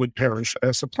itself would perish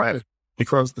as a planet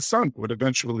because the sun would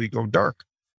eventually go dark.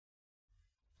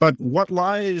 But what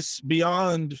lies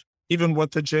beyond even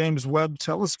what the James Webb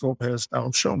Telescope has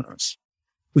now shown us?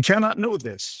 We cannot know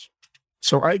this.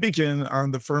 So I begin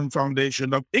on the firm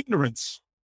foundation of ignorance.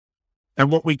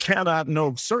 And what we cannot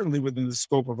know, certainly within the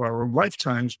scope of our own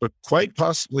lifetimes, but quite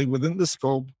possibly within the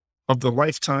scope of the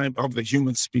lifetime of the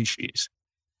human species,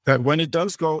 that when it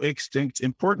does go extinct,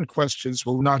 important questions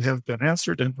will not have been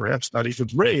answered and perhaps not even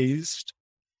raised.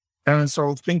 And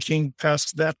so thinking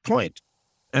past that point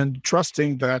and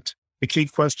trusting that the key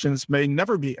questions may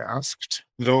never be asked,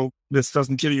 though this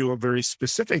doesn't give you a very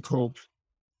specific hope.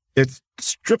 It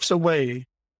strips away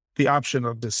the option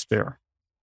of despair.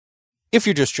 If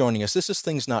you're just joining us, this is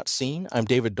Things Not Seen. I'm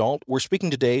David Dault. We're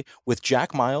speaking today with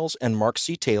Jack Miles and Mark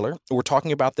C. Taylor. We're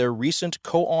talking about their recent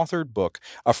co-authored book,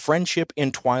 A Friendship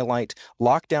in Twilight,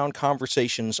 Lockdown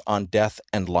Conversations on Death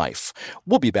and Life.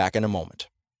 We'll be back in a moment.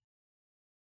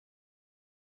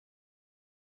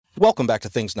 Welcome back to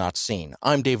Things Not Seen.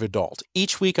 I'm David Dault.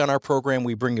 Each week on our program,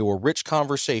 we bring you a rich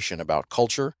conversation about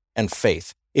culture and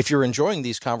faith. If you're enjoying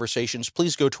these conversations,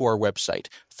 please go to our website,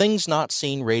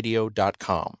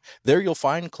 thingsnotseenradio.com. There you'll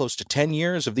find close to 10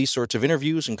 years of these sorts of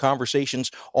interviews and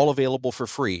conversations, all available for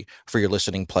free for your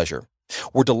listening pleasure.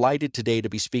 We're delighted today to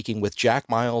be speaking with Jack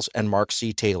Miles and Mark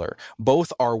C. Taylor.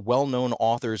 Both are well-known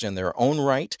authors in their own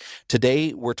right.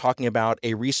 Today, we're talking about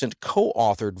a recent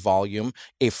co-authored volume,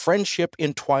 A Friendship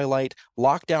in Twilight,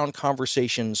 Lockdown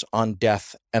Conversations on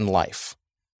Death and Life.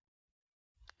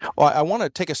 Well, I want to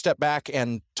take a step back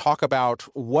and talk about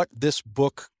what this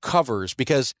book covers,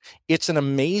 because it's an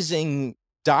amazing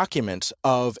document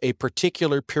of a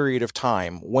particular period of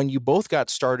time. When you both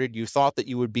got started, you thought that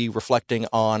you would be reflecting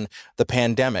on the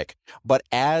pandemic. But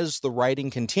as the writing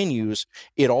continues,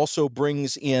 it also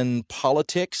brings in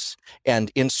politics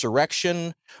and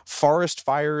insurrection, forest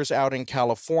fires out in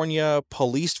California,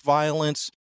 police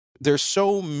violence. There's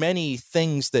so many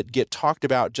things that get talked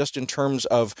about just in terms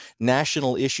of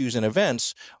national issues and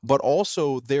events, but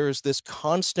also there's this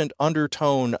constant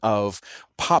undertone of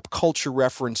pop culture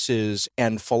references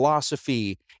and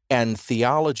philosophy and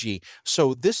theology.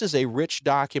 So this is a rich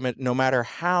document no matter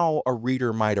how a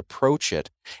reader might approach it.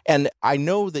 And I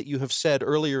know that you have said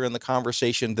earlier in the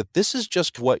conversation that this is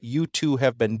just what you two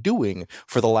have been doing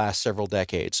for the last several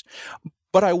decades.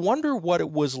 But I wonder what it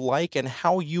was like and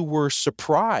how you were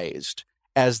surprised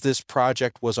as this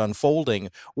project was unfolding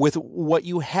with what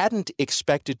you hadn't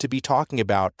expected to be talking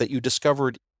about that you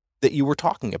discovered that you were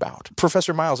talking about.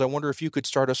 Professor Miles, I wonder if you could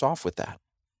start us off with that.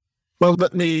 Well,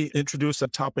 let me introduce a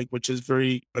topic which is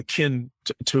very akin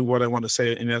to what I want to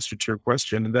say in answer to your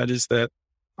question, and that is that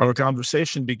our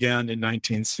conversation began in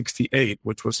 1968,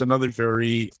 which was another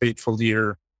very fateful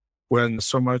year when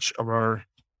so much of our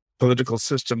political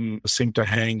system seemed to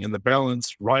hang in the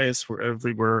balance. Riots were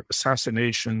everywhere.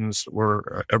 Assassinations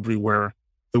were everywhere.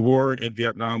 The war in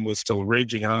Vietnam was still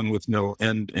raging on with no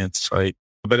end in sight.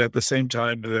 But at the same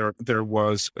time, there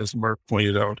was, as Mark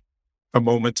pointed out, a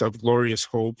moment of glorious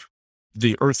hope.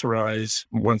 The Earthrise,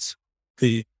 once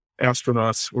the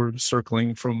astronauts were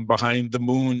circling from behind the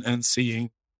moon and seeing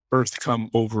Earth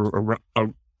come over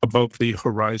above the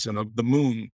horizon of the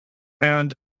moon.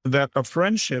 And that a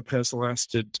friendship has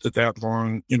lasted that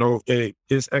long,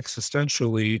 is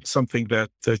existentially something that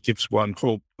gives one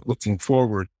hope looking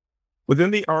forward.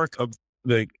 Within the arc of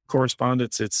the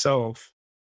correspondence itself,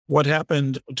 what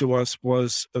happened to us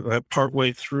was that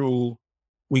partway through,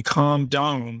 we calmed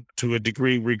down to a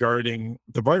degree regarding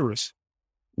the virus.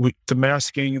 The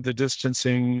masking, the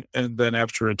distancing, and then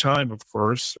after a time, of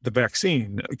course, the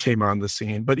vaccine came on the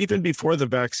scene. But even before the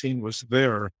vaccine was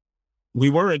there, we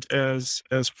weren't as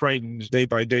frightened day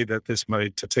by day that this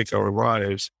might take our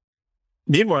lives.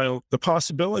 Meanwhile, the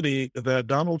possibility that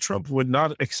Donald Trump would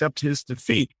not accept his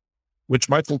defeat, which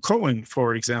Michael Cohen,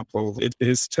 for example, in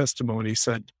his testimony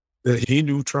said that he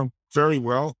knew Trump very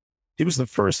well. He was the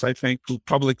first, I think, who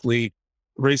publicly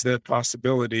raised that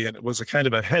possibility, and it was a kind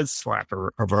of a head slapper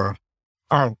of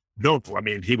oh, no,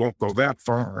 he won't go that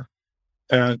far.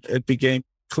 And it became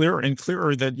clearer and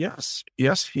clearer that yes,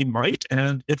 he might.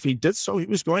 And if he did so, he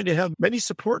was going to have many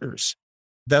supporters.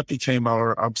 That became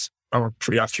our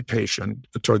preoccupation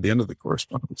toward the end of the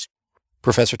correspondence.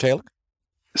 Professor Taylor?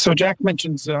 So Jack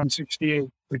mentions 68,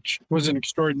 which was an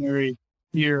extraordinary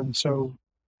year in so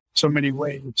many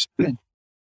ways. The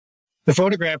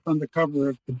photograph on the cover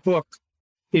of the book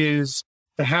is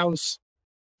the house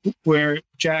where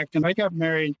Jack and I got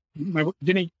married. My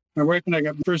wife and I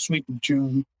got married the first week of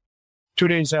June. 3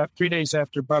 days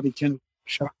after Bobby Kennedy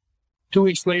was shot. 2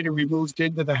 weeks later, we moved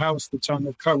into the house that's on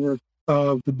the cover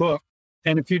of the book.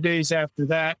 And a few days after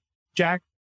that, Jack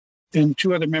and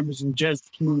two other members of the Jets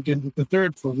moved into the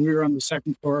third floor. We were on the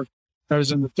second floor. I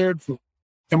was on the third floor.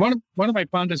 And one of my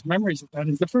fondest memories of that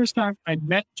is the first time I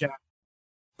met Jack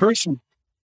personally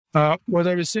was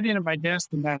I was sitting at my desk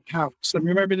in that house. I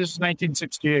remember this was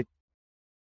 1968.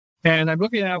 And I'm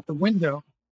looking out the window,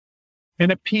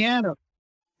 and a piano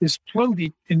is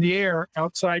floating in the air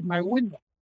outside my window.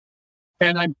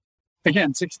 And I'm,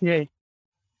 again, 68.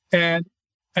 And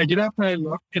I get up and I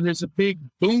look, and there's a big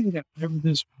boom there with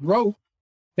this rope,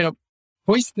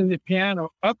 hoisting the piano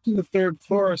up to the third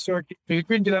floor so he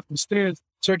couldn't get up the stairs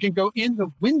so it can go in the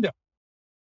window.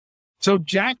 So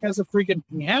Jack has a freaking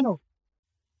piano.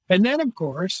 And then, of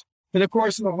course, in the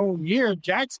course of the whole year,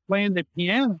 Jack's playing the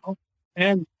piano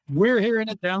and we're hearing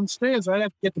it downstairs. I'd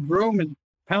have to get the broom and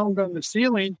pound on the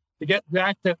ceiling to get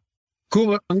Jack to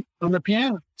cool it on the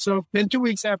piano. So then 2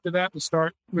 weeks after that, we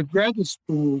start with graduate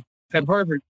school at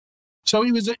Harvard. So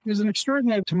it was an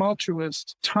extraordinary,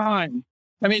 tumultuous time.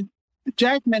 I mean,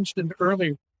 Jack mentioned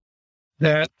earlier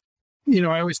that,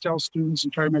 I always tell students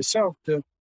and try myself that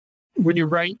when you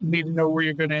write, you need to know where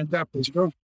you're going to end up as you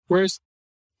go. Whereas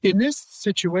in this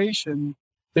situation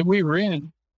that we were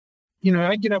in,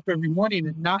 I get up every morning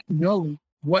and not know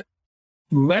what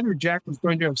letter Jack was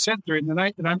going to have sent during the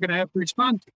night that I'm going to have to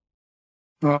respond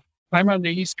to. I'm on the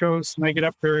East Coast and I get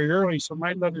up very early, so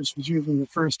my letters was usually the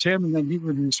first him, and then he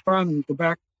would respond and go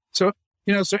back. So,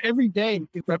 so every day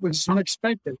that was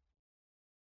unexpected.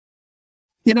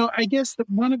 I guess that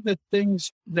one of the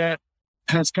things that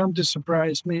has come to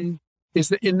surprise me is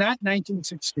that in that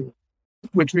 1960,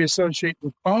 which we associate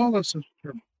with all of social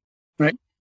turmoil, right?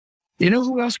 You know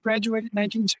who else graduated in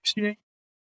 1968?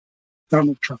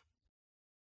 Donald Trump.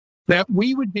 That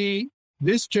we would be,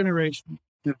 this generation,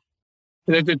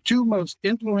 that the two most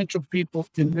influential people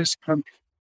in this country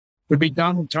would be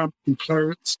Donald Trump and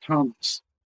Clarence Thomas,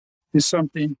 is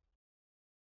something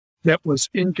that was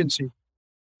inconceivable.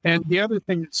 And the other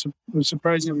thing that was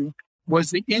surprising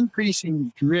was the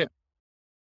increasing drift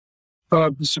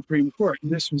of the Supreme Court.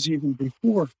 And this was even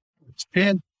before.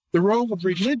 And the role of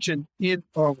religion in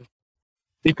all of it.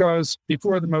 Because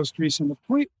before the most recent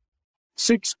appointment,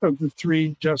 6 of the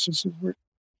 3 justices were,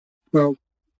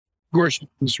 Gorsuch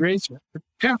was raised with,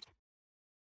 Catholic.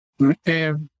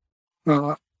 And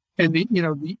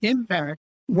the impact,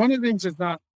 one of the things that's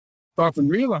not often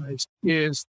realized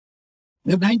is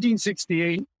that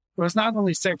 1968 was not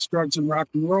only sex, drugs, and rock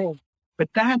and roll, but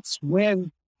that's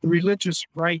when the religious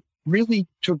right really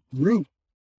took root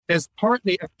as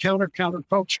partly a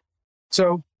counterculture.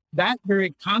 So that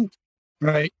very concept,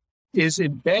 right, is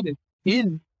embedded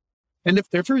in, and if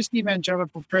the first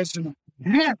evangelical president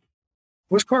had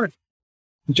was Carter,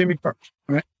 Jimmy Carter,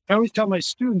 right? I always tell my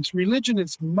students, religion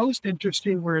is most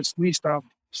interesting where it's least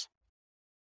obvious.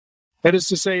 That is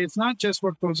to say, it's not just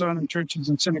what goes on in churches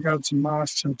and synagogues and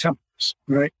mosques and temples,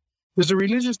 right? There's a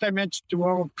religious dimension to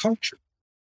all of culture.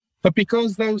 But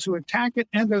because those who attack it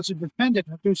and those who defend it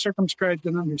have too circumscribed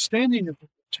an understanding of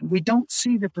religion, we don't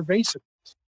see the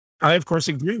pervasiveness. I, of course,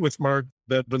 agree with Mark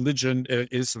that religion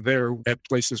is there at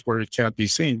places where it can't be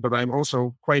seen, but I'm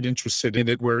also quite interested in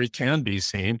it where it can be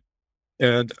seen.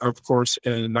 And of course,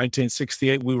 in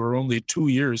 1968, we were only 2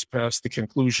 years past the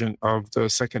conclusion of the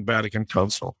Second Vatican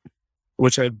Council,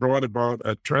 which had brought about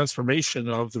a transformation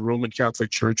of the Roman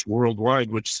Catholic Church worldwide,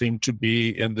 which seemed to be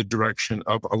in the direction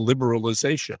of a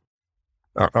liberalization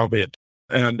of it.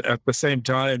 And at the same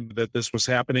time that this was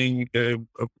happening,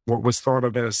 what was thought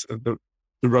of as the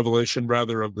revelation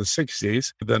rather of the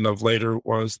 60s, then of later,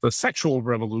 was the sexual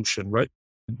revolution, right?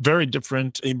 Very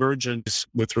different emergence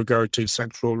with regard to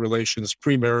sexual relations,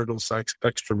 premarital sex,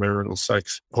 extramarital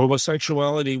sex.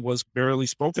 Homosexuality was barely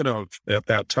spoken of at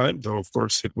that time, though, of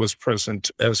course, it was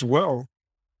present as well.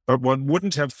 But one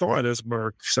wouldn't have thought, as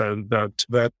Mark said,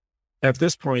 that at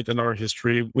this point in our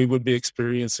history, we would be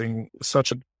experiencing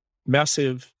such a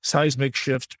massive seismic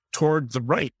shift toward the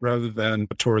right rather than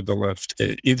toward the left,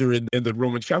 either in the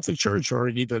Roman Catholic Church or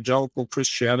in evangelical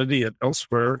Christianity and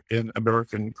elsewhere in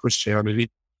American Christianity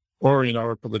or in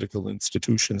our political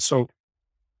institutions. So,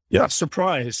 yeah,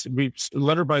 surprise.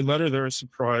 Letter by letter, there is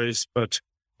surprise, but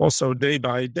also day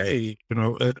by day,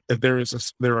 there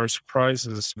are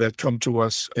surprises that come to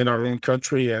us in our own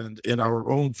country and in our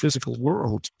own physical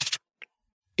world.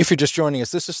 If you're just joining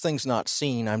us, this is Things Not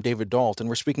Seen. I'm David Dault, and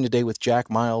we're speaking today with Jack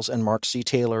Miles and Mark C.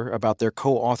 Taylor about their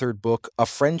co-authored book, A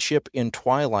Friendship in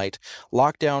Twilight,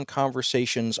 Lockdown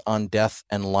Conversations on Death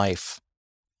and Life.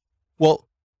 Well,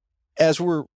 as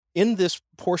we're in this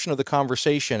portion of the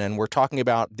conversation and we're talking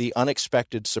about the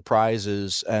unexpected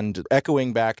surprises and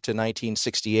echoing back to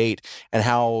 1968 and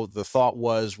how the thought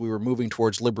was we were moving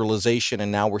towards liberalization and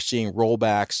now we're seeing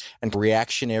rollbacks and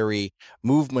reactionary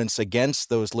movements against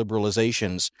those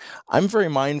liberalizations, I'm very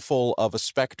mindful of a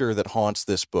specter that haunts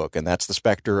this book, and that's the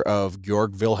specter of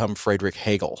Georg Wilhelm Friedrich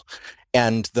Hegel.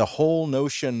 And the whole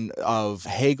notion of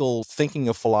Hegel thinking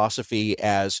of philosophy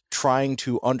as trying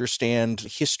to understand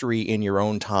history in your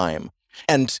own time.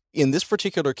 And in this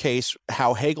particular case,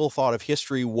 how Hegel thought of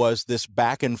history was this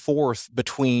back and forth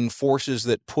between forces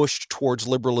that pushed towards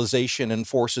liberalization and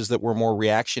forces that were more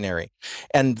reactionary.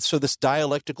 And so this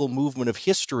dialectical movement of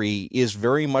history is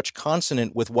very much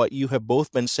consonant with what you have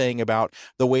both been saying about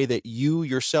the way that you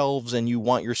yourselves and you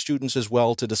want your students as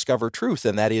well to discover truth,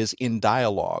 and that is in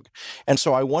dialogue. And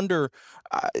so I wonder,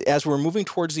 as we're moving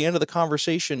towards the end of the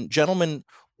conversation, gentlemen,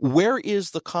 where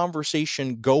is the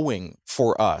conversation going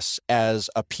for us as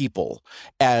a people,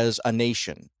 as a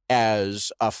nation,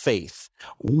 as a faith?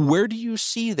 Where do you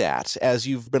see that as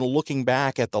you've been looking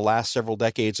back at the last several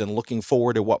decades and looking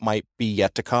forward to what might be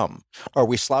yet to come? Are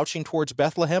we slouching towards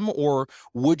Bethlehem, or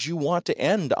would you want to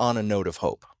end on a note of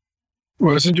hope?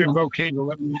 Well, since you invoke Hegel,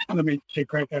 let me take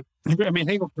crack at it. I mean,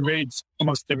 Hegel pervades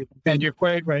almost everything. And you're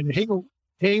quite right. Hegel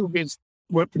is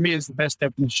what for me is the best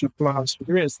definition of philosophy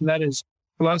there is, and that is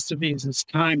philosophy is its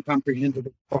time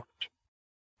comprehended thought.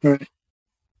 Right?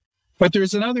 But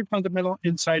there's another fundamental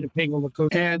insight of Hegel that goes,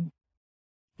 and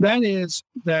that is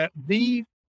that the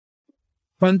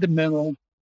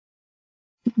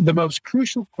most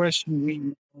crucial question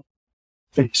we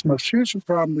face, most crucial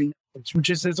problem we face, which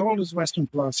is as old as Western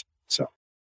philosophy itself,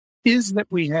 is that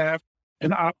we have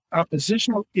an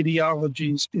oppositional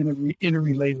ideologies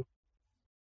interrelated.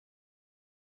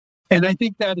 And I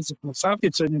think that is a philosophical,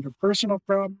 it's an interpersonal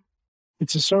problem,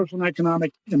 it's a social and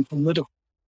economic and political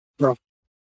problem.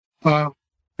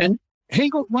 And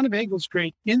Hegel, one of Hegel's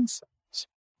great insights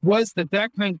was that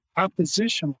kind of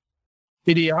oppositional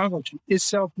ideology is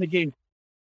self-negating.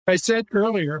 I said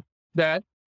earlier that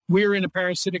we're in a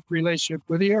parasitic relationship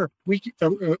with the earth.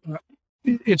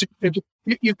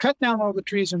 You cut down all the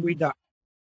trees and we die.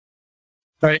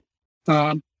 Right?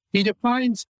 He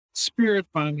defines spirit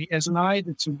finally as an I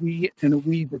that's a we and a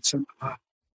we that's an I.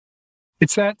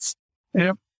 It's that,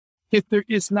 if there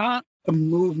is not a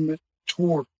movement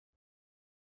toward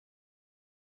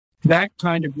that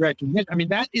kind of recognition, I mean,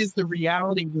 that is the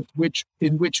reality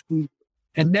in which we,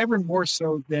 and never more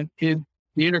so than in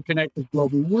the interconnected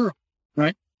global world,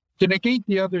 right? To negate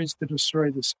the other is to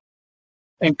destroy this.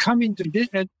 And coming to this,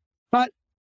 but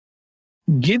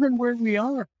given where we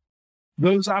are,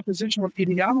 those oppositional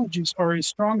ideologies are as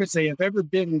strong as they have ever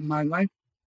been in my life,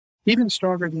 even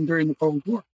stronger than during the Cold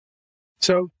War.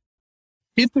 So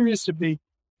if there is to be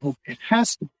hope, it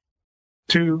has to be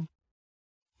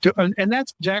and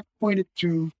that's Jack pointed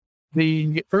to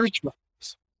the Earth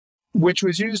Rise, which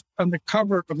was used on the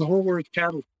cover of the Whole Earth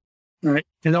Catalog, right?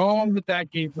 And all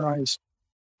that gave rise.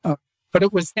 But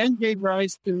it was then gave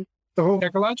rise to the whole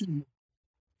ecological movement.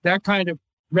 That kind of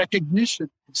recognition,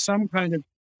 some kind of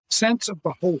sense of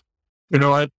the whole.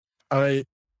 I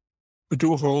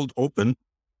do hold open,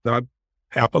 not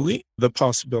happily, the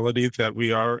possibility that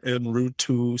we are en route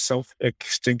to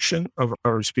self-extinction of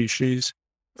our species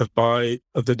by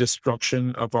the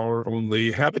destruction of our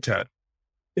only habitat.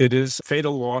 It is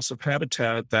fatal loss of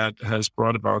habitat that has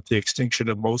brought about the extinction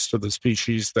of most of the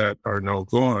species that are now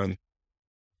gone.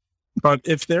 But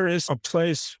if there is a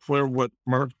place where what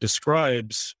Mark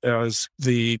describes as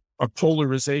a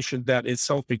polarization that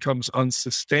itself becomes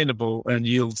unsustainable and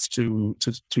yields to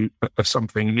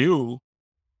something new,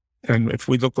 and if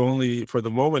we look only for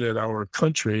the moment at our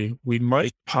country, we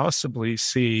might possibly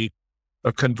see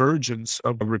a convergence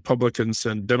of Republicans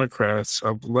and Democrats,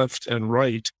 of left and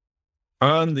right,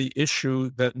 on the issue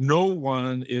that no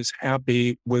one is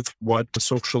happy with what the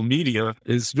social media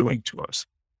is doing to us.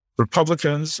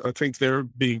 Republicans, I think they're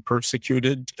being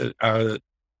persecuted.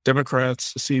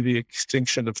 Democrats see the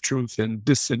extinction of truth and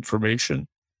disinformation.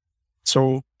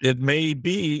 So it may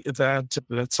be that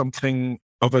something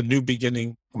of a new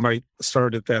beginning might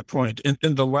start at that point.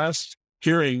 In the last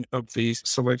hearing of the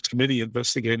Select Committee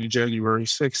investigating January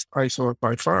 6th, I thought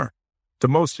by far the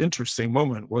most interesting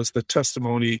moment was the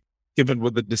testimony given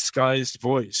with a disguised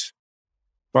voice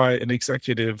by an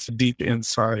executive deep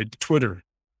inside Twitter.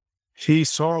 He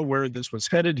saw where this was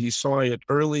headed. He saw it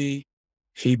early.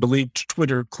 He believed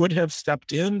Twitter could have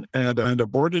stepped in and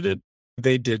aborted it.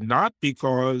 They did not,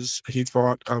 because he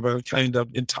thought of a kind of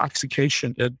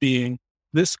intoxication at being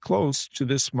this close to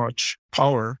this much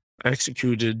power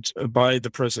executed by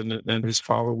the president and his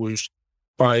followers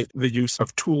by the use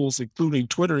of tools, including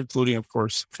Twitter, including, of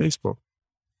course, Facebook.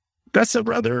 That's a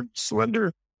rather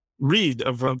slender read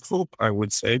of hope, I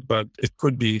would say, but it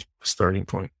could be a starting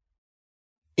point.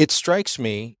 It strikes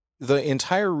me, the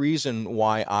entire reason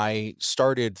why I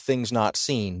started Things Not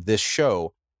Seen, this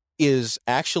show, is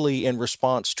actually in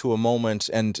response to a moment,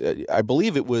 and I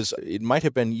believe it might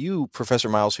have been you, Professor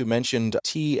Miles, who mentioned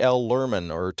T.L.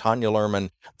 Lerman, or Tanya Lerman,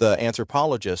 the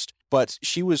anthropologist, but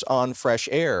she was on Fresh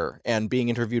Air and being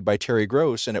interviewed by Terry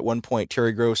Gross. And at one point,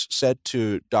 Terry Gross said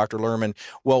to Dr. Luhrmann,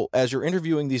 well, as you're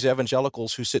interviewing these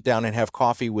evangelicals who sit down and have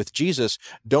coffee with Jesus,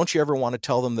 don't you ever want to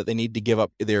tell them that they need to give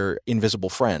up their invisible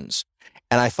friends?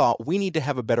 And I thought, we need to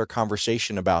have a better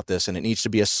conversation about this, and it needs to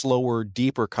be a slower,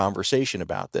 deeper conversation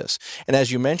about this. And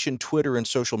as you mentioned, Twitter and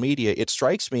social media, it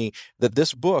strikes me that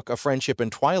this book, A Friendship in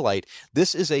Twilight,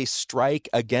 this is a strike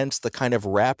against the kind of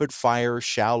rapid-fire,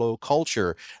 shallow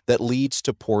culture that leads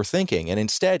to poor thinking. And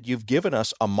instead, you've given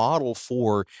us a model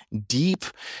for deep,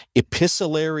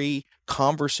 epistolary,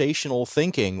 conversational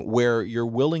thinking where you're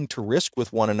willing to risk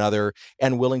with one another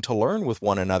and willing to learn with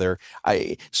one another.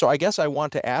 So I guess I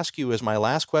want to ask you as my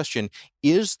last question,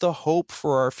 is the hope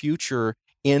for our future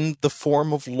in the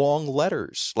form of long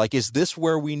letters? Like, is this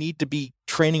where we need to be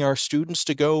training our students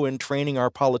to go and training our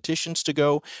politicians to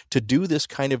go to do this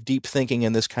kind of deep thinking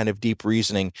and this kind of deep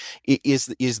reasoning?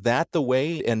 Is that the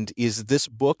way? And is this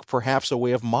book perhaps a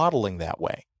way of modeling that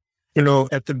way? You know,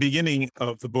 at the beginning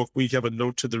of the book, we have a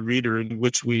note to the reader in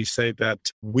which we say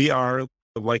that we are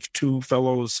like two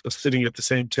fellows sitting at the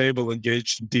same table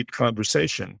engaged in deep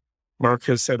conversation. Mark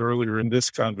has said earlier in this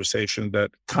conversation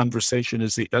that conversation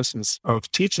is the essence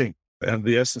of teaching and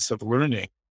the essence of learning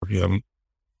for him.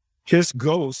 His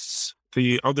ghosts,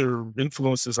 the other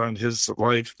influences on his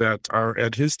life that are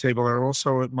at his table, are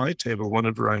also at my table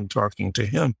whenever I'm talking to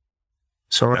him.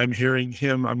 So I'm hearing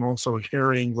him. I'm also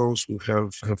hearing those who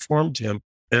have formed him.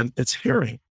 And it's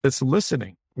hearing. It's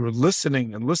listening. We're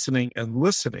listening and listening and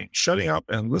listening, shutting up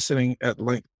and listening at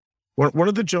length. One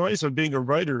of the joys of being a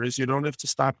writer is you don't have to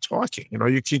stop talking. You know,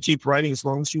 you can keep writing as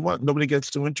long as you want. Nobody gets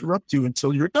to interrupt you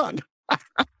until you're done.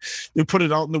 You put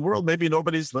it out in the world, maybe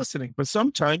nobody's listening. But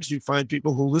sometimes you find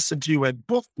people who listen to you at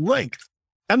book length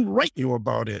and write you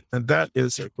about it. And that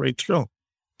is a great thrill.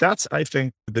 That's, I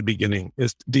think, the beginning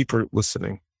is deeper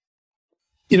listening.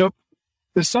 You know,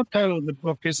 the subtitle of the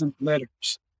book isn't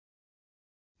letters.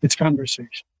 It's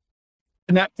conversation.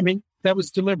 And that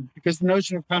was deliberate because the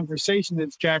notion of conversation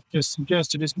that Jack just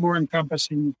suggested is more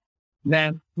encompassing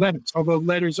than letters, although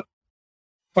letters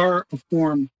are a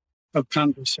form of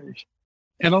conversation.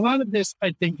 And a lot of this,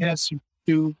 I think, has to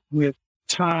do with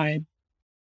time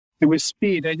and with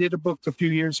speed. I did a book a few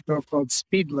years ago called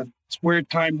Speed Limits, where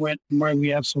time went and why we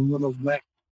have so little left.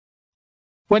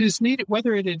 What is needed,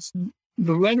 whether it is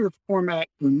the letter format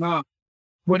or not,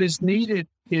 what is needed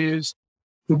is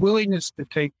the willingness to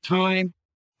take time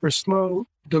for slow,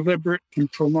 deliberate,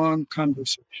 and prolonged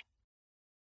conversation.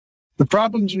 The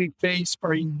problems we face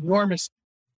are enormous.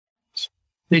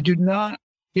 They do not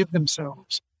give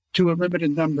themselves to a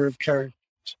limited number of characters.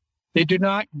 They do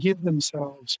not give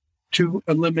themselves to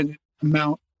a limited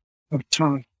amount of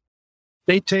time.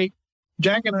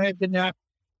 Jack and I have been at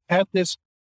this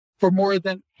for more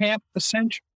than half a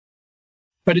century,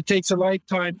 but it takes a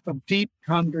lifetime of deep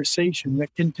conversation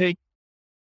that can take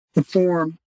the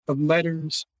form of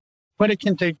letters, but it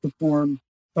can take the form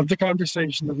of the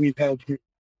conversation that we've had here.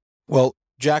 Well,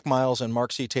 Jack Miles and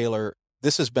Mark C. Taylor,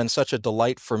 this has been such a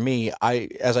delight for me.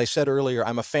 As I said earlier,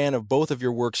 I'm a fan of both of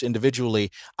your works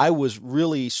individually. I was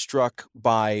really struck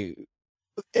by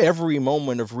every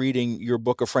moment of reading your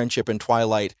book of Friendship in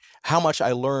Twilight, how much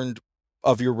I learned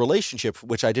of your relationship,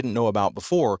 which I didn't know about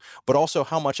before, but also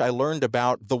how much I learned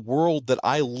about the world that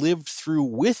I lived through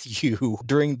with you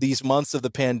during these months of the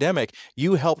pandemic.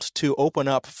 You helped to open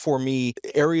up for me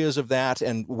areas of that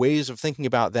and ways of thinking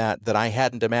about that I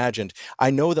hadn't imagined.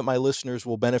 I know that my listeners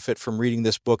will benefit from reading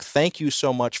this book. Thank you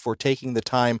so much for taking the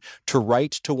time to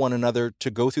write to one another,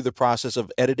 to go through the process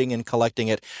of editing and collecting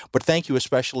it. But thank you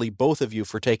especially, both of you,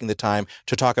 for taking the time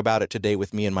to talk about it today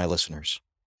with me and my listeners.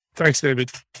 Thanks,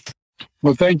 David.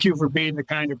 Well, thank you for being the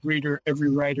kind of reader every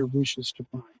writer wishes to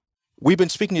find. We've been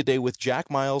speaking today with Jack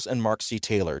Miles and Mark C.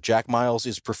 Taylor. Jack Miles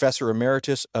is Professor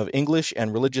Emeritus of English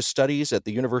and Religious Studies at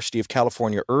the University of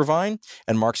California, Irvine,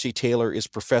 and Mark C. Taylor is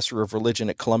Professor of Religion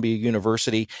at Columbia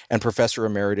University and Professor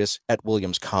Emeritus at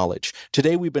Williams College.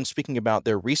 Today, we've been speaking about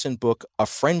their recent book, A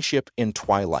Friendship in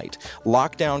Twilight,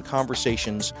 Lockdown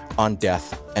Conversations on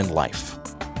Death and Life.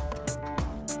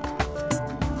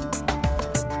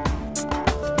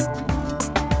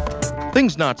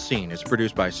 Things Not Seen is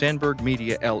produced by Sandberg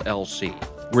Media, LLC.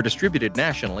 We're distributed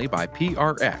nationally by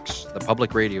PRX, the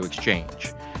Public Radio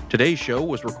Exchange. Today's show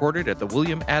was recorded at the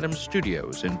William Adams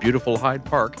Studios in beautiful Hyde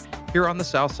Park here on the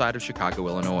south side of Chicago,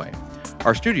 Illinois.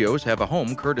 Our studios have a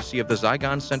home courtesy of the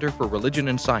Zygon Center for Religion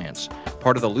and Science,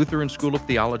 part of the Lutheran School of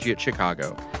Theology at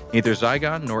Chicago. Neither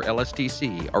Zygon nor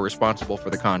LSTC are responsible for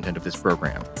the content of this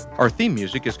program. Our theme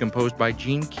music is composed by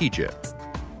Gene Kija.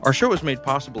 Our show is made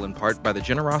possible in part by the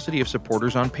generosity of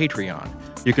supporters on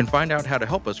Patreon. You can find out how to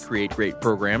help us create great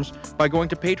programs by going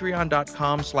to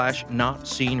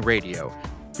patreon.com/notseenradio.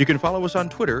 You can follow us on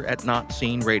Twitter at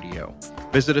notseenradio.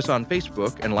 Visit us on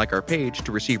Facebook and like our page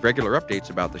to receive regular updates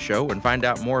about the show and find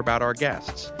out more about our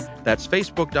guests. That's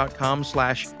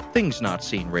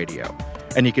facebook.com/thingsnotseenradio.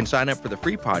 And you can sign up for the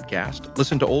free podcast,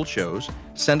 listen to old shows,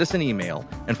 send us an email,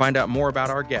 and find out more about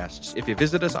our guests if you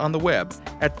visit us on the web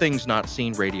at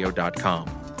thingsnotseenradio.com.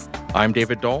 I'm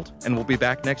David Dault, and we'll be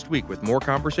back next week with more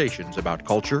conversations about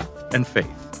culture and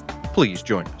faith. Please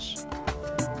join us.